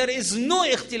 There is no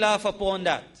ikhtilaf upon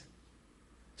that.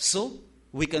 So,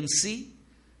 we can see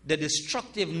the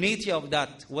destructive nature of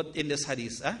that in this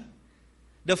hadith.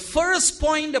 The first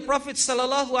point the Prophet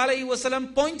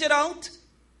ﷺ pointed out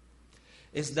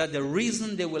is that the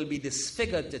reason they will be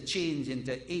disfigured to change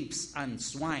into apes and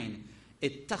swine,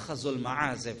 ittakhazul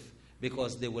ma'azif,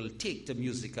 because they will take to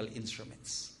musical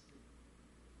instruments.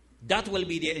 That will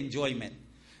be their enjoyment.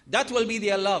 That will be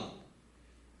their love.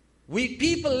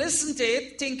 People listen to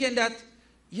it thinking that,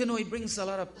 it brings a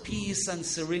lot of peace and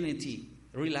serenity,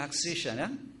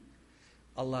 relaxation.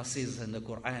 Allah says in the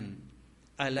Quran,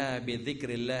 Ala bi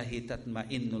dhikrillahi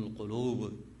tatma'innul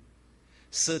qulub.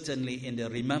 Certainly in the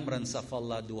remembrance of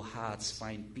Allah do hearts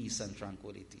find peace and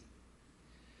tranquility.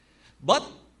 But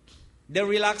The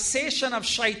relaxation of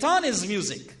shaitan is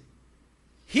music.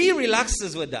 He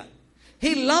relaxes with that.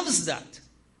 He loves that.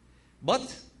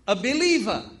 But a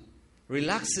believer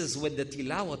relaxes with the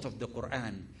tilawat of the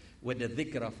Quran, with the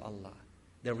dhikr of Allah.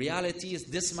 The reality is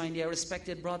this, my dear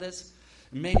respected brothers,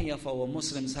 many of our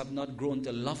Muslims have not grown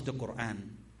to love the Quran.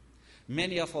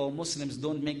 Many of our Muslims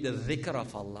don't make the dhikr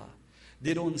of Allah.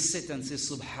 They don't sit and say,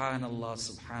 Subhanallah,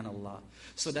 Subhanallah.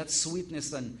 So that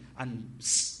sweetness and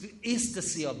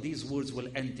ecstasy of these words will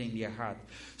enter in their heart.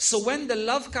 So when the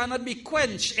love cannot be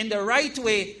quenched in the right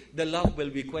way, the love will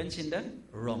be quenched in the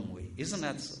wrong way. Isn't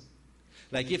that so?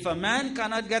 Like if a man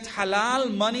cannot get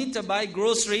halal money to buy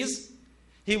groceries,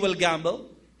 he will gamble,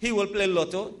 he will play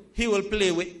lotto, he will play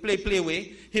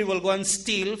away, he will go and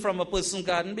steal from a person's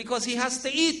garden because he has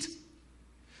to eat.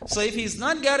 So if he's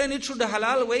not getting it through the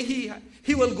halal way,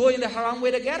 he will go in the haram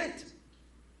way to get it.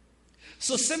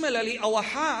 So similarly, our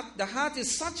heart, the heart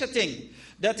is such a thing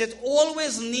that it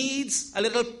always needs a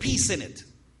little peace in it.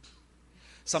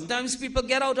 Sometimes people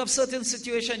get out of certain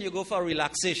situation, you go for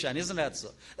relaxation, isn't that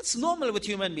so? It's normal with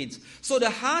human beings. So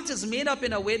the heart is made up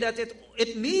in a way that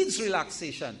it needs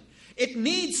relaxation. It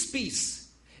needs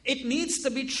peace. It needs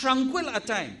to be tranquil at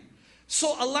times.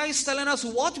 So Allah is telling us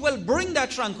what will bring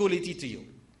that tranquility to you.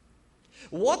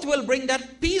 What will bring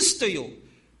that peace to you?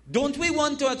 Don't we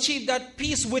want to achieve that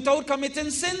peace without committing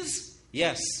sins?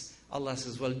 Yes. Allah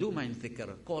says, well, do my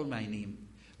dhikr, call my name,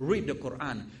 read the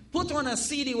Quran, put on a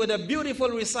CD with a beautiful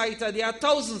reciter. There are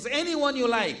thousands, anyone you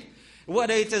like.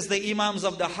 Whether it is the Imams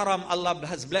of the Haram, Allah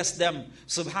has blessed them,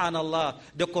 subhanallah.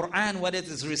 The Quran, whether it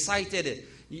is recited,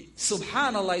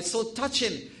 subhanallah, it's so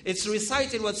touching. It's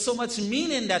recited with so much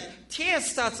meaning that tears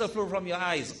starts to flow from your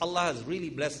eyes. Allah has really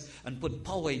blessed and put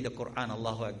power in the Quran.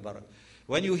 Allahu Akbar.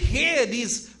 When you hear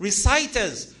these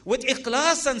reciters with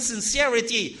ikhlas and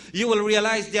sincerity, you will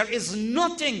realize there is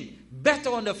nothing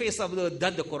better on the face of the earth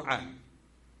than the Quran.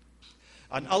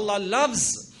 And Allah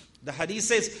loves, the hadith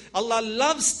says, Allah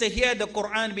loves to hear the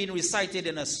Quran being recited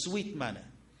in a sweet manner.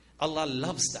 Allah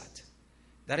loves that.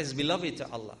 That is beloved to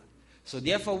Allah. So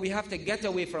therefore we have to get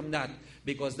away from that,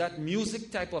 because that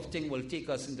music type of thing will take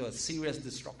us into a serious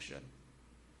destruction.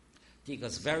 Take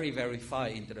us very, very far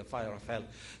into the fire of hell.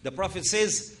 The Prophet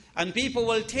says, and people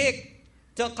will take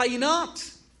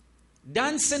taqaynat,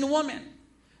 dancing women.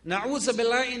 Na'udzu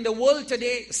billah, in the world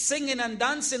today, singing and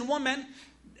dancing women,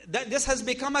 that this has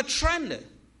become a trend.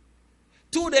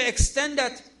 To the extent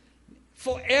that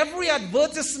for every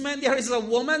advertisement there is a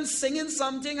woman singing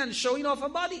something and showing off her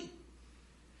body.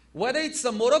 Whether it's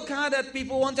a motor car that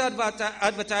people want to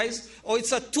advertise, or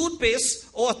it's a toothpaste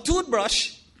or a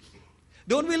toothbrush,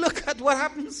 don't we look at what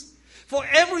happens? For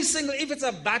every single, if it's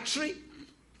a battery,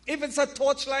 if it's a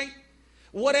torchlight,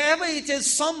 whatever it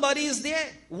is, somebody is there.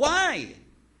 Why?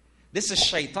 This is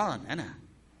shaitan, Anna.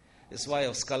 That's why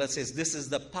a scholar says this is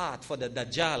the path for the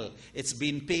Dajjal. It's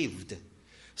been paved.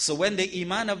 So when the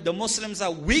iman of the Muslims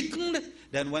are weakened,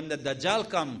 then when the Dajjal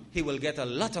come, he will get a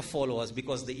lot of followers,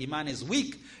 because the iman is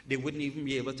weak. They wouldn't even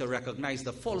be able to recognize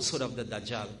the falsehood of the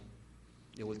Dajjal.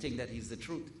 They will think that he's the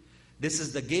truth. This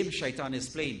is the game shaitan is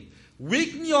playing.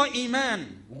 Weaken your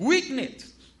iman. Weaken it.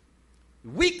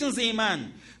 Weakens the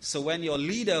iman. So when your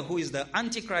leader, who is the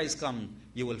Antichrist, come,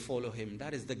 you will follow him.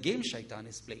 That is the game shaitan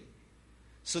is playing.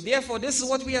 So therefore, this is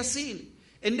what we are seeing.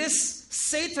 In this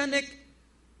satanic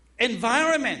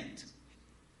environment,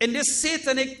 in this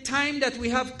satanic time that we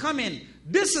have come in,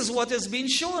 this is what is being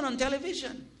shown on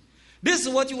television. This is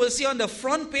what you will see on the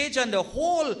front page, and the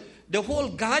whole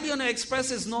Guardian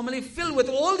Express is normally filled with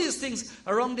all these things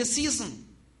around the season.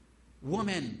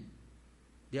 Women,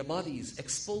 their bodies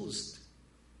exposed.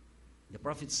 The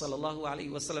Prophet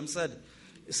ﷺ said,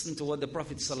 listen to what the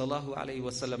Prophet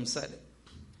ﷺ said.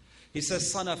 He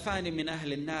says, Sanafani min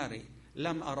ahli nari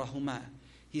lam arahuma.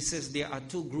 He says there are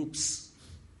two groups.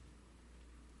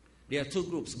 There are two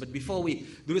groups. But before we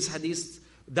do this hadith,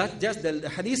 that just the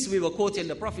hadith we were quoting,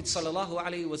 the Prophet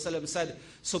ﷺ said,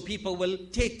 so people will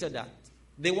take to that.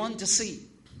 They want to see.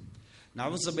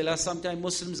 Now, sometimes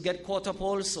Muslims get caught up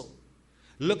also,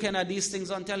 looking at these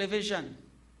things on television.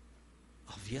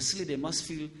 Obviously, they must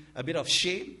feel a bit of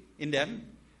shame in them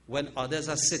when others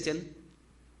are sitting.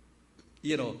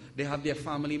 You know, they have their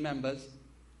family members.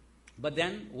 But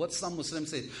then, what some Muslims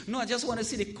say, no, I just want to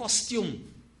see the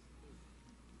costume.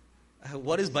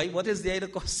 What is there in the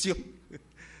costume?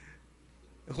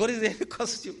 What is there in the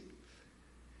costume?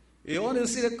 You want to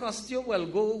see the costume? Well,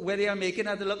 go where they are making it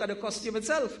and look at the costume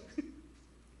itself.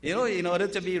 You know, in order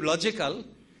to be logical,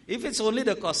 if it's only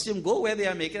the costume, go where they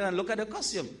are making it and look at the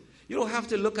costume. You don't have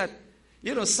to look at,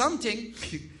 something.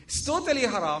 It's totally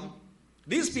haram.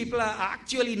 These people are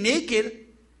actually naked,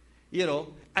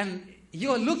 and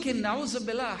you're looking, na'udzu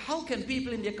billah, how can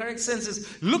people in their correct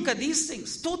senses look at these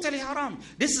things? Totally haram.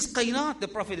 This is qainat the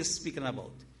Prophet is speaking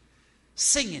about.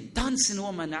 Singing, dancing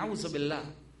woman, na'udzu billah.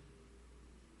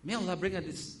 May Allah bring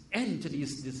this end to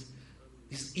these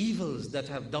evils that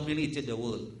have dominated the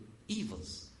world.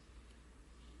 Evils.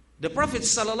 The Prophet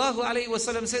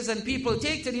ﷺ says, and people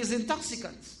take to these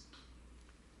intoxicants.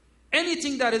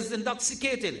 Anything that is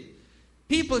intoxicated,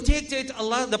 people take to it.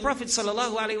 The Prophet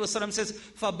ﷺ says,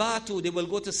 Fabatu, they will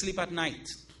go to sleep at night.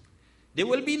 They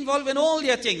will be involved in all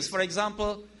their things. For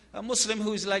example, a Muslim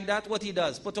who is like that, what he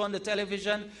does, put on the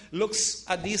television, looks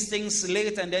at these things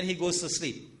late, and then he goes to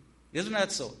sleep. Isn't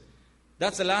that so?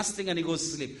 That's the last thing, and he goes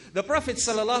to sleep. The Prophet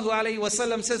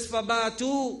ﷺ says,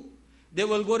 Fabatu, they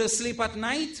will go to sleep at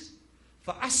night.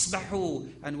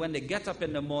 فَأَصْبَحُوا, and when they get up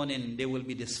in the morning, they will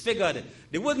be disfigured.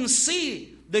 They wouldn't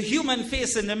see the human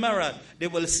face in the mirror. They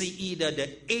will see either the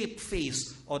ape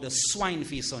face or the swine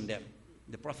face on them.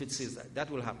 The Prophet says that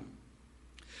will happen.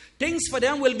 Things for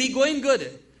them will be going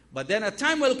good. But then a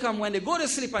time will come when they go to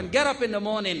sleep and get up in the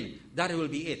morning, that will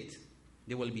be it.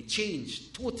 They will be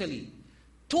changed totally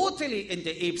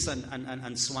into apes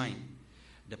and swine.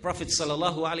 The Prophet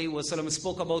ﷺ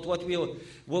spoke about what we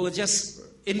were just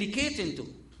indicating to.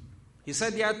 He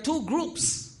said there are two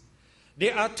groups.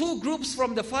 There are two groups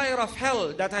from the fire of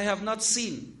hell that I have not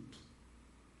seen.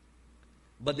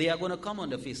 But they are going to come on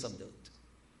the face of the earth.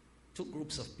 Two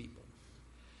groups of people.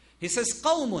 He says,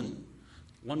 قَوْمٌ,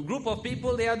 one group of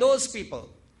people, they are those people.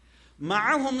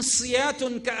 مَعَهُمْ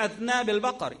سِيَاتٌ كَأَذْنَابِ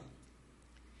الْبَقَرِ.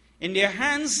 In their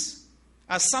hands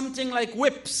are something like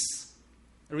whips.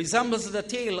 Resembles the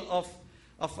tail of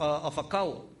a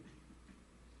cow.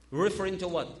 Referring to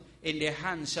what? In their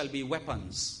hands shall be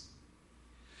weapons.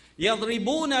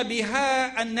 يَضْرِبُونَ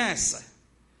بِهَا النَّاسَ.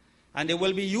 And they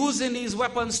will be using these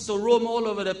weapons to roam all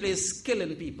over the place,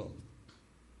 killing people.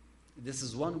 This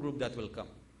is one group that will come.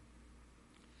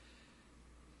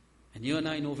 And you and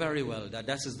I know very well that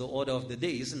is the order of the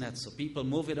day, isn't it? So people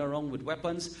moving around with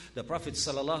weapons. The Prophet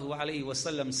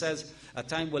ﷺ says, a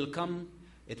time will come,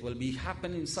 it will be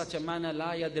happening in such a manner,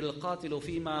 لا يدري القاتل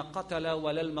فيما قتل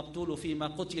ولا المقتول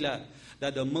فيما قتل,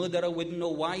 that the murderer wouldn't know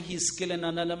why he's killing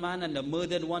another man, and the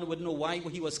murdered one wouldn't know why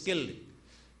he was killed.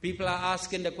 People are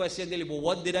asking the question daily, but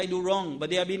what did I do wrong? But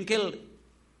they are being killed.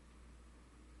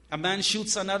 A man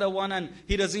shoots another one and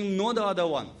he doesn't even know the other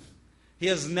one. He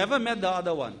has never met the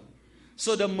other one.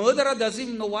 So the murderer doesn't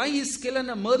even know why he's killing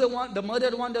the murdered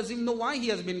one doesn't even know why he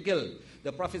has been killed.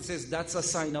 The Prophet says that's a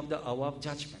sign of the hour of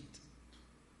judgment.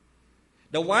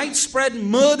 The widespread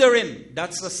murdering,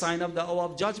 that's the sign of the hour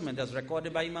of judgment, as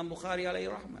recorded by Imam Bukhari alayhi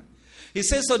rahmah. He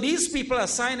says, so these people, a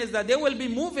sign is that they will be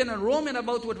moving and roaming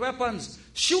about with weapons,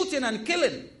 shooting and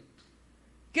killing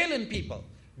people,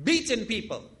 beating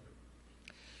people.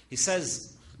 He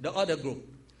says, the other group,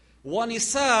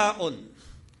 وَنِسَاءٌ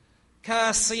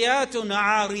كَاسِيَاتٌ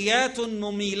عَارِيَاتٌ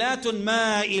مُمِيلَاتٌ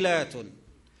مَائِلَاتٌ.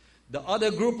 The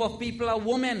other group of people are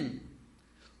women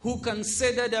who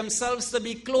consider themselves to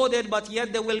be clothed, but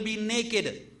yet they will be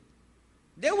naked.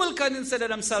 They will consider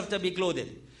themselves to be clothed.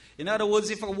 In other words,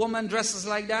 if a woman dresses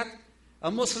like that, a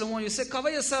Muslim woman, you say,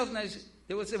 cover yourself. Now,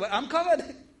 they will say, well, I'm covered.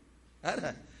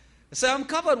 They say, I'm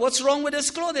covered. What's wrong with this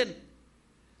clothing?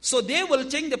 So they will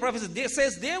think, the Prophet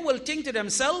says, they will think to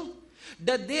themselves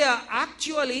that they are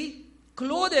actually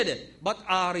clothed, but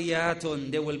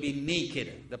ariyatun, they will be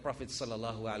naked. The Prophet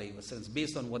ﷺ,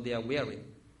 based on what they are wearing.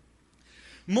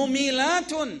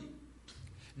 Mumilatun,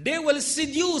 they will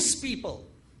seduce people.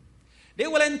 They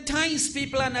will entice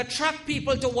people and attract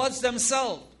people towards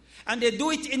themselves. And they do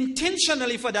it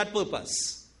intentionally for that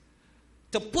purpose.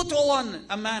 To put on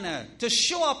a manner, to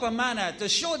show up a manner, to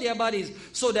show their bodies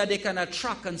so that they can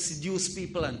attract and seduce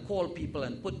people and call people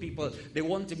and put people. They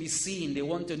want to be seen. They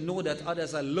want to know that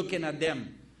others are looking at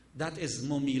them. That is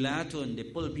mumilatun. They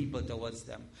pull people towards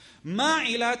them.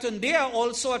 Ma'ilatun. They are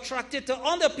also attracted to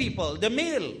other people, the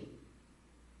male.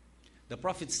 The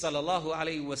Prophet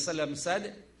ﷺ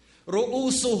said,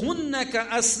 رُؤُوسُهُنَّ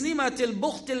كَأَسْنِمَةِ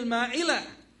الْبُخْتِ الْمَائِلَةِ.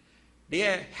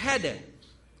 Their head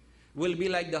will be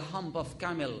like the hump of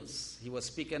camels. He was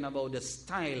speaking about the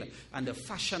style and the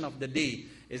fashion of the day,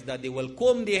 is that they will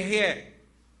comb their hair.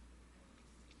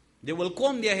 They will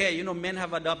comb their hair. You know, men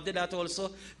have adopted that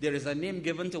also. There is a name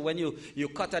given to when you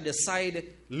cut at the side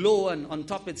low and on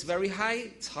top it's very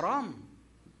high. It's haram.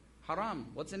 Haram.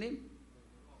 What's the name?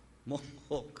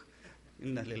 Mohawk.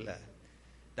 Inna lillah.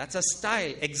 That's a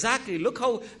style. Exactly. Look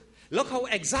how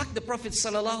exact the Prophet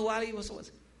ﷺ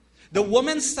was. The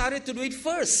woman started to do it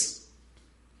first.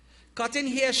 Cutting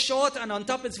hair short and on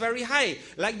top it's very high.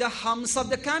 Like the humps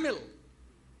of the camel.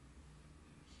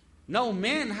 Now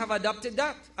men have adopted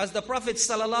that. As the Prophet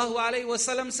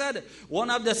ﷺ said, one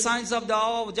of the signs of the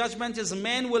hour of judgment is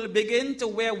men will begin to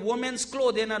wear women's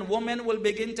clothing and women will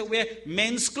begin to wear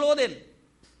men's clothing.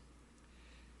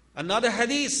 Another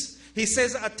hadith, he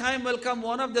says, a time will come,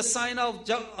 one of the signs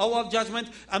of hour of judgment,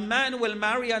 a man will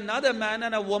marry another man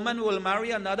and a woman will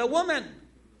marry another woman.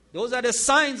 Those are the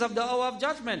signs of the hour of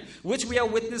judgment, which we are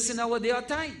witnessing our day or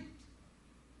time.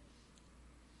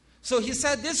 So he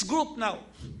said, this group now,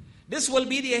 this will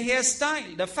be the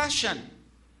hairstyle, the fashion.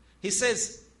 He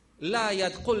says, لا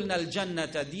يدخلن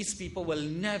الجنة. These people will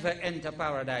never enter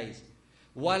paradise.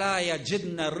 ولا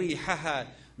يجدن ريحها.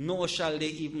 Nor shall they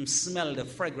even smell the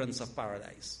fragrance of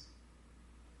paradise.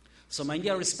 So my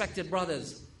dear respected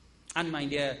brothers and my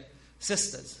dear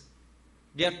sisters,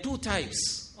 there are two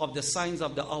types of the signs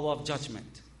of the hour of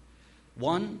judgment.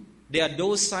 One, there are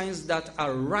those signs that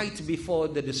are right before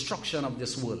the destruction of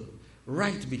this world.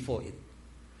 Right before it.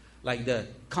 Like the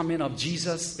coming of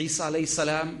Jesus, Isa alayhi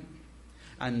salam,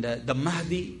 and the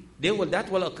Mahdi,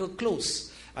 that will occur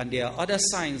close. And there are other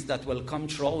signs that will come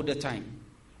throughout the time.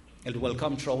 It will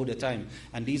come throughout the time.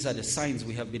 And these are the signs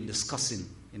we have been discussing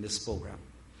in this program.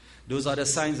 Those are the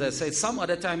signs that I say some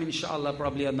other time, inshallah,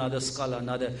 probably another scholar,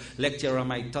 another lecturer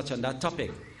might touch on that topic.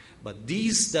 But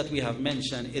these that we have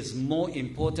mentioned is more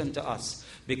important to us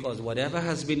because whatever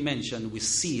has been mentioned, we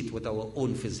see it with our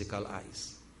own physical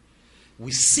eyes.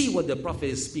 We see what the Prophet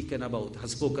is speaking about,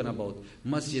 has spoken about.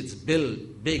 Masjids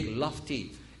built, big,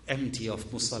 lofty, empty of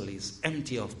musallis,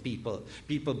 empty of people.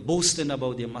 People boasting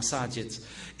about their masajids.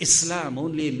 Islam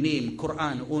only in name,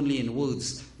 Quran only in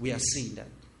words. We are seeing that.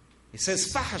 It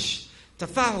says fahash,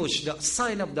 tafahush, the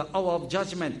sign of the hour of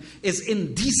judgment is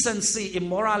indecency,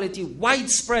 immorality,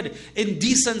 widespread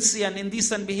indecency and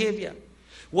indecent behavior.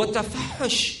 What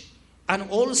tafahush, and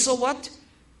also what?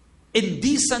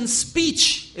 Indecent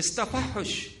speech is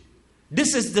tafahush.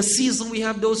 This is the season we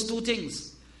have those two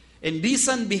things.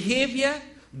 Indecent behavior,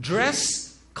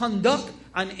 dress, conduct,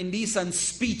 and indecent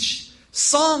speech.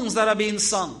 Songs that are being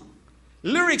sung.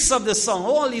 Lyrics of the song,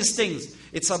 all these things.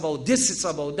 It's about this, it's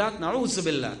about that. Na'udzu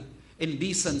billah.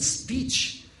 Indecent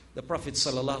speech. The Prophet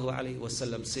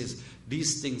ﷺ says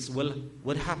these things will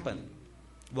happen.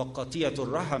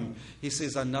 وَقَطِيَةُ raham. He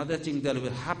says another thing that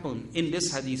will happen. In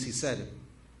this hadith he said,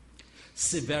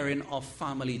 severing of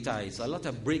family ties. A lot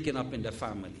of breaking up in the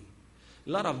family. A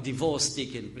lot of divorce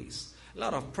taking place. A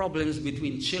lot of problems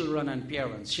between children and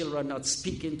parents. Children not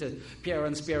speaking to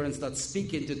parents, parents not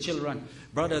speaking to children,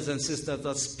 brothers and sisters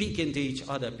not speaking to each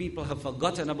other. People have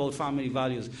forgotten about family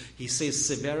values. He says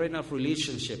severing of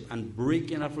relationship and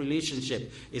breaking of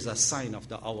relationship is a sign of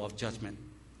the hour of judgment.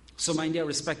 So my dear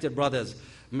respected brothers,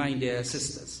 my dear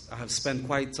sisters, I have spent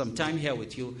quite some time here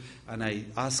with you and I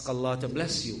ask Allah to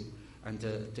bless you and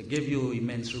to give you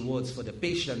immense rewards for the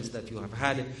patience that you have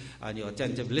had and your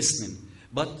attentive listening.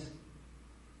 But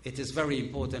it is very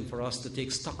important for us to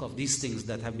take stock of these things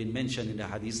that have been mentioned in the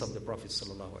hadith of the Prophet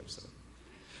ﷺ.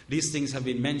 These things have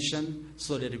been mentioned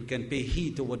so that we can pay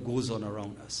heed to what goes on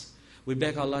around us. We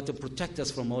beg Allah to protect us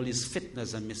from all these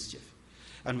fitnas and mischief.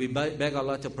 And we beg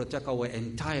Allah to protect our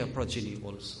entire progeny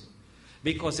also.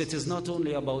 Because it is not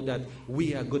only about that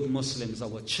we are good Muslims,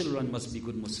 our children must be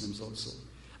good Muslims also.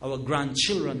 Our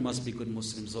grandchildren must be good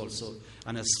Muslims also.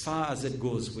 And as far as it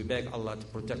goes, we beg Allah to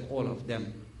protect all of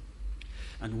them.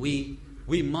 And we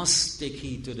must take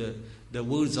heed to the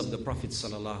words of the Prophet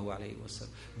ﷺ.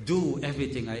 Do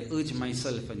everything, I urge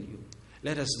myself and you.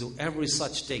 Let us do every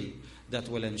such thing that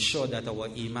will ensure that our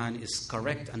iman is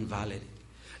correct and valid.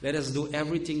 Let us do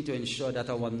everything to ensure that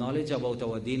our knowledge about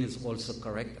our deen is also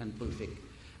correct and perfect.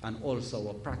 And also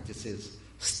our practices.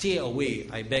 Stay away,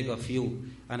 I beg of you,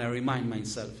 and I remind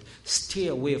myself, stay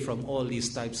away from all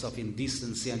these types of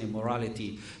indecency and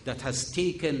immorality that has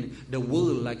taken the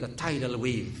world like a tidal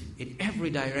wave. In every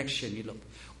direction you look.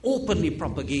 Openly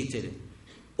propagated.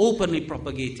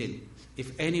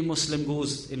 If any Muslim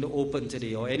goes in the open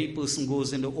today, or any person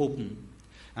goes in the open,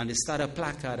 and they start a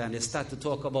placard and they start to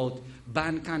talk about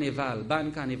ban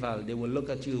carnival, they will look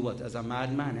at you as a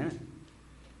madman.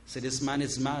 Say, this man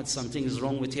is mad, something is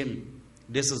wrong with him.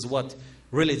 This is what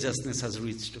religiousness has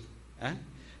reached to.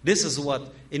 This is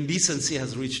what indecency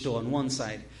has reached to on one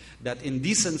side. That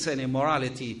indecency and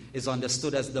immorality is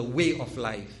understood as the way of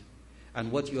life.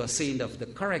 And what you are saying of the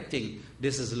correct thing,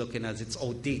 this is looking as it's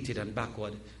outdated and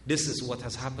backward. This is what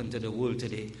has happened to the world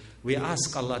today. We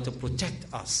ask Allah to protect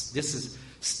us. This is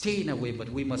staying away, but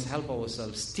we must help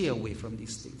ourselves stay away from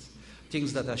these things.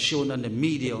 Things that are shown on the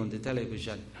media, on the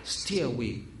television. Stay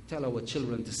away. Tell our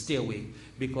children to stay away.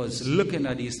 Because looking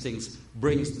at these things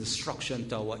brings destruction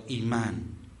to our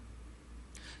iman.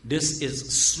 This is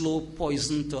slow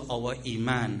poison to our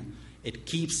iman. It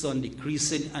keeps on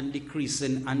decreasing and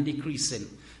decreasing and decreasing.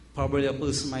 Probably a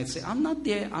person might say, I'm not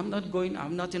there, I'm not going,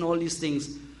 I'm not in all these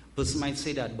things. A person might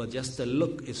say that, but just the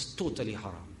look is totally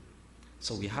haram.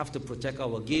 So we have to protect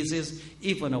our gazes,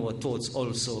 even our thoughts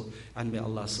also. And may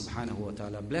Allah subhanahu wa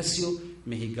ta'ala bless you.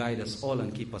 May He guide us all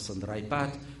and keep us on the right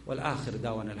path. Wal akhir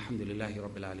dawana alhamdulillahi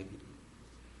rabbil alameen.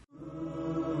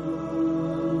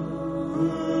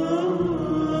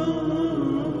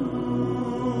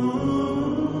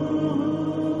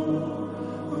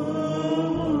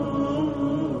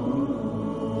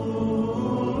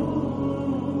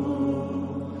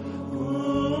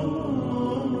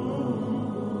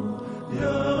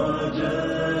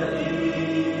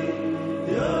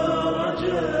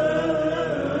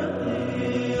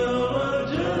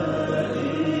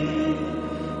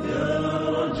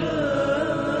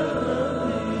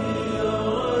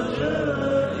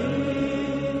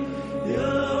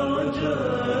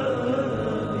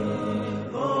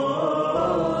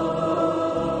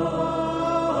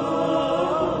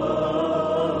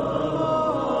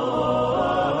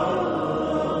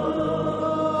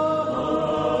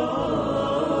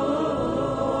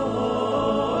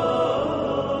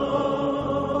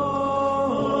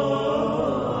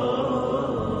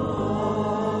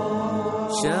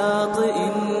 شاء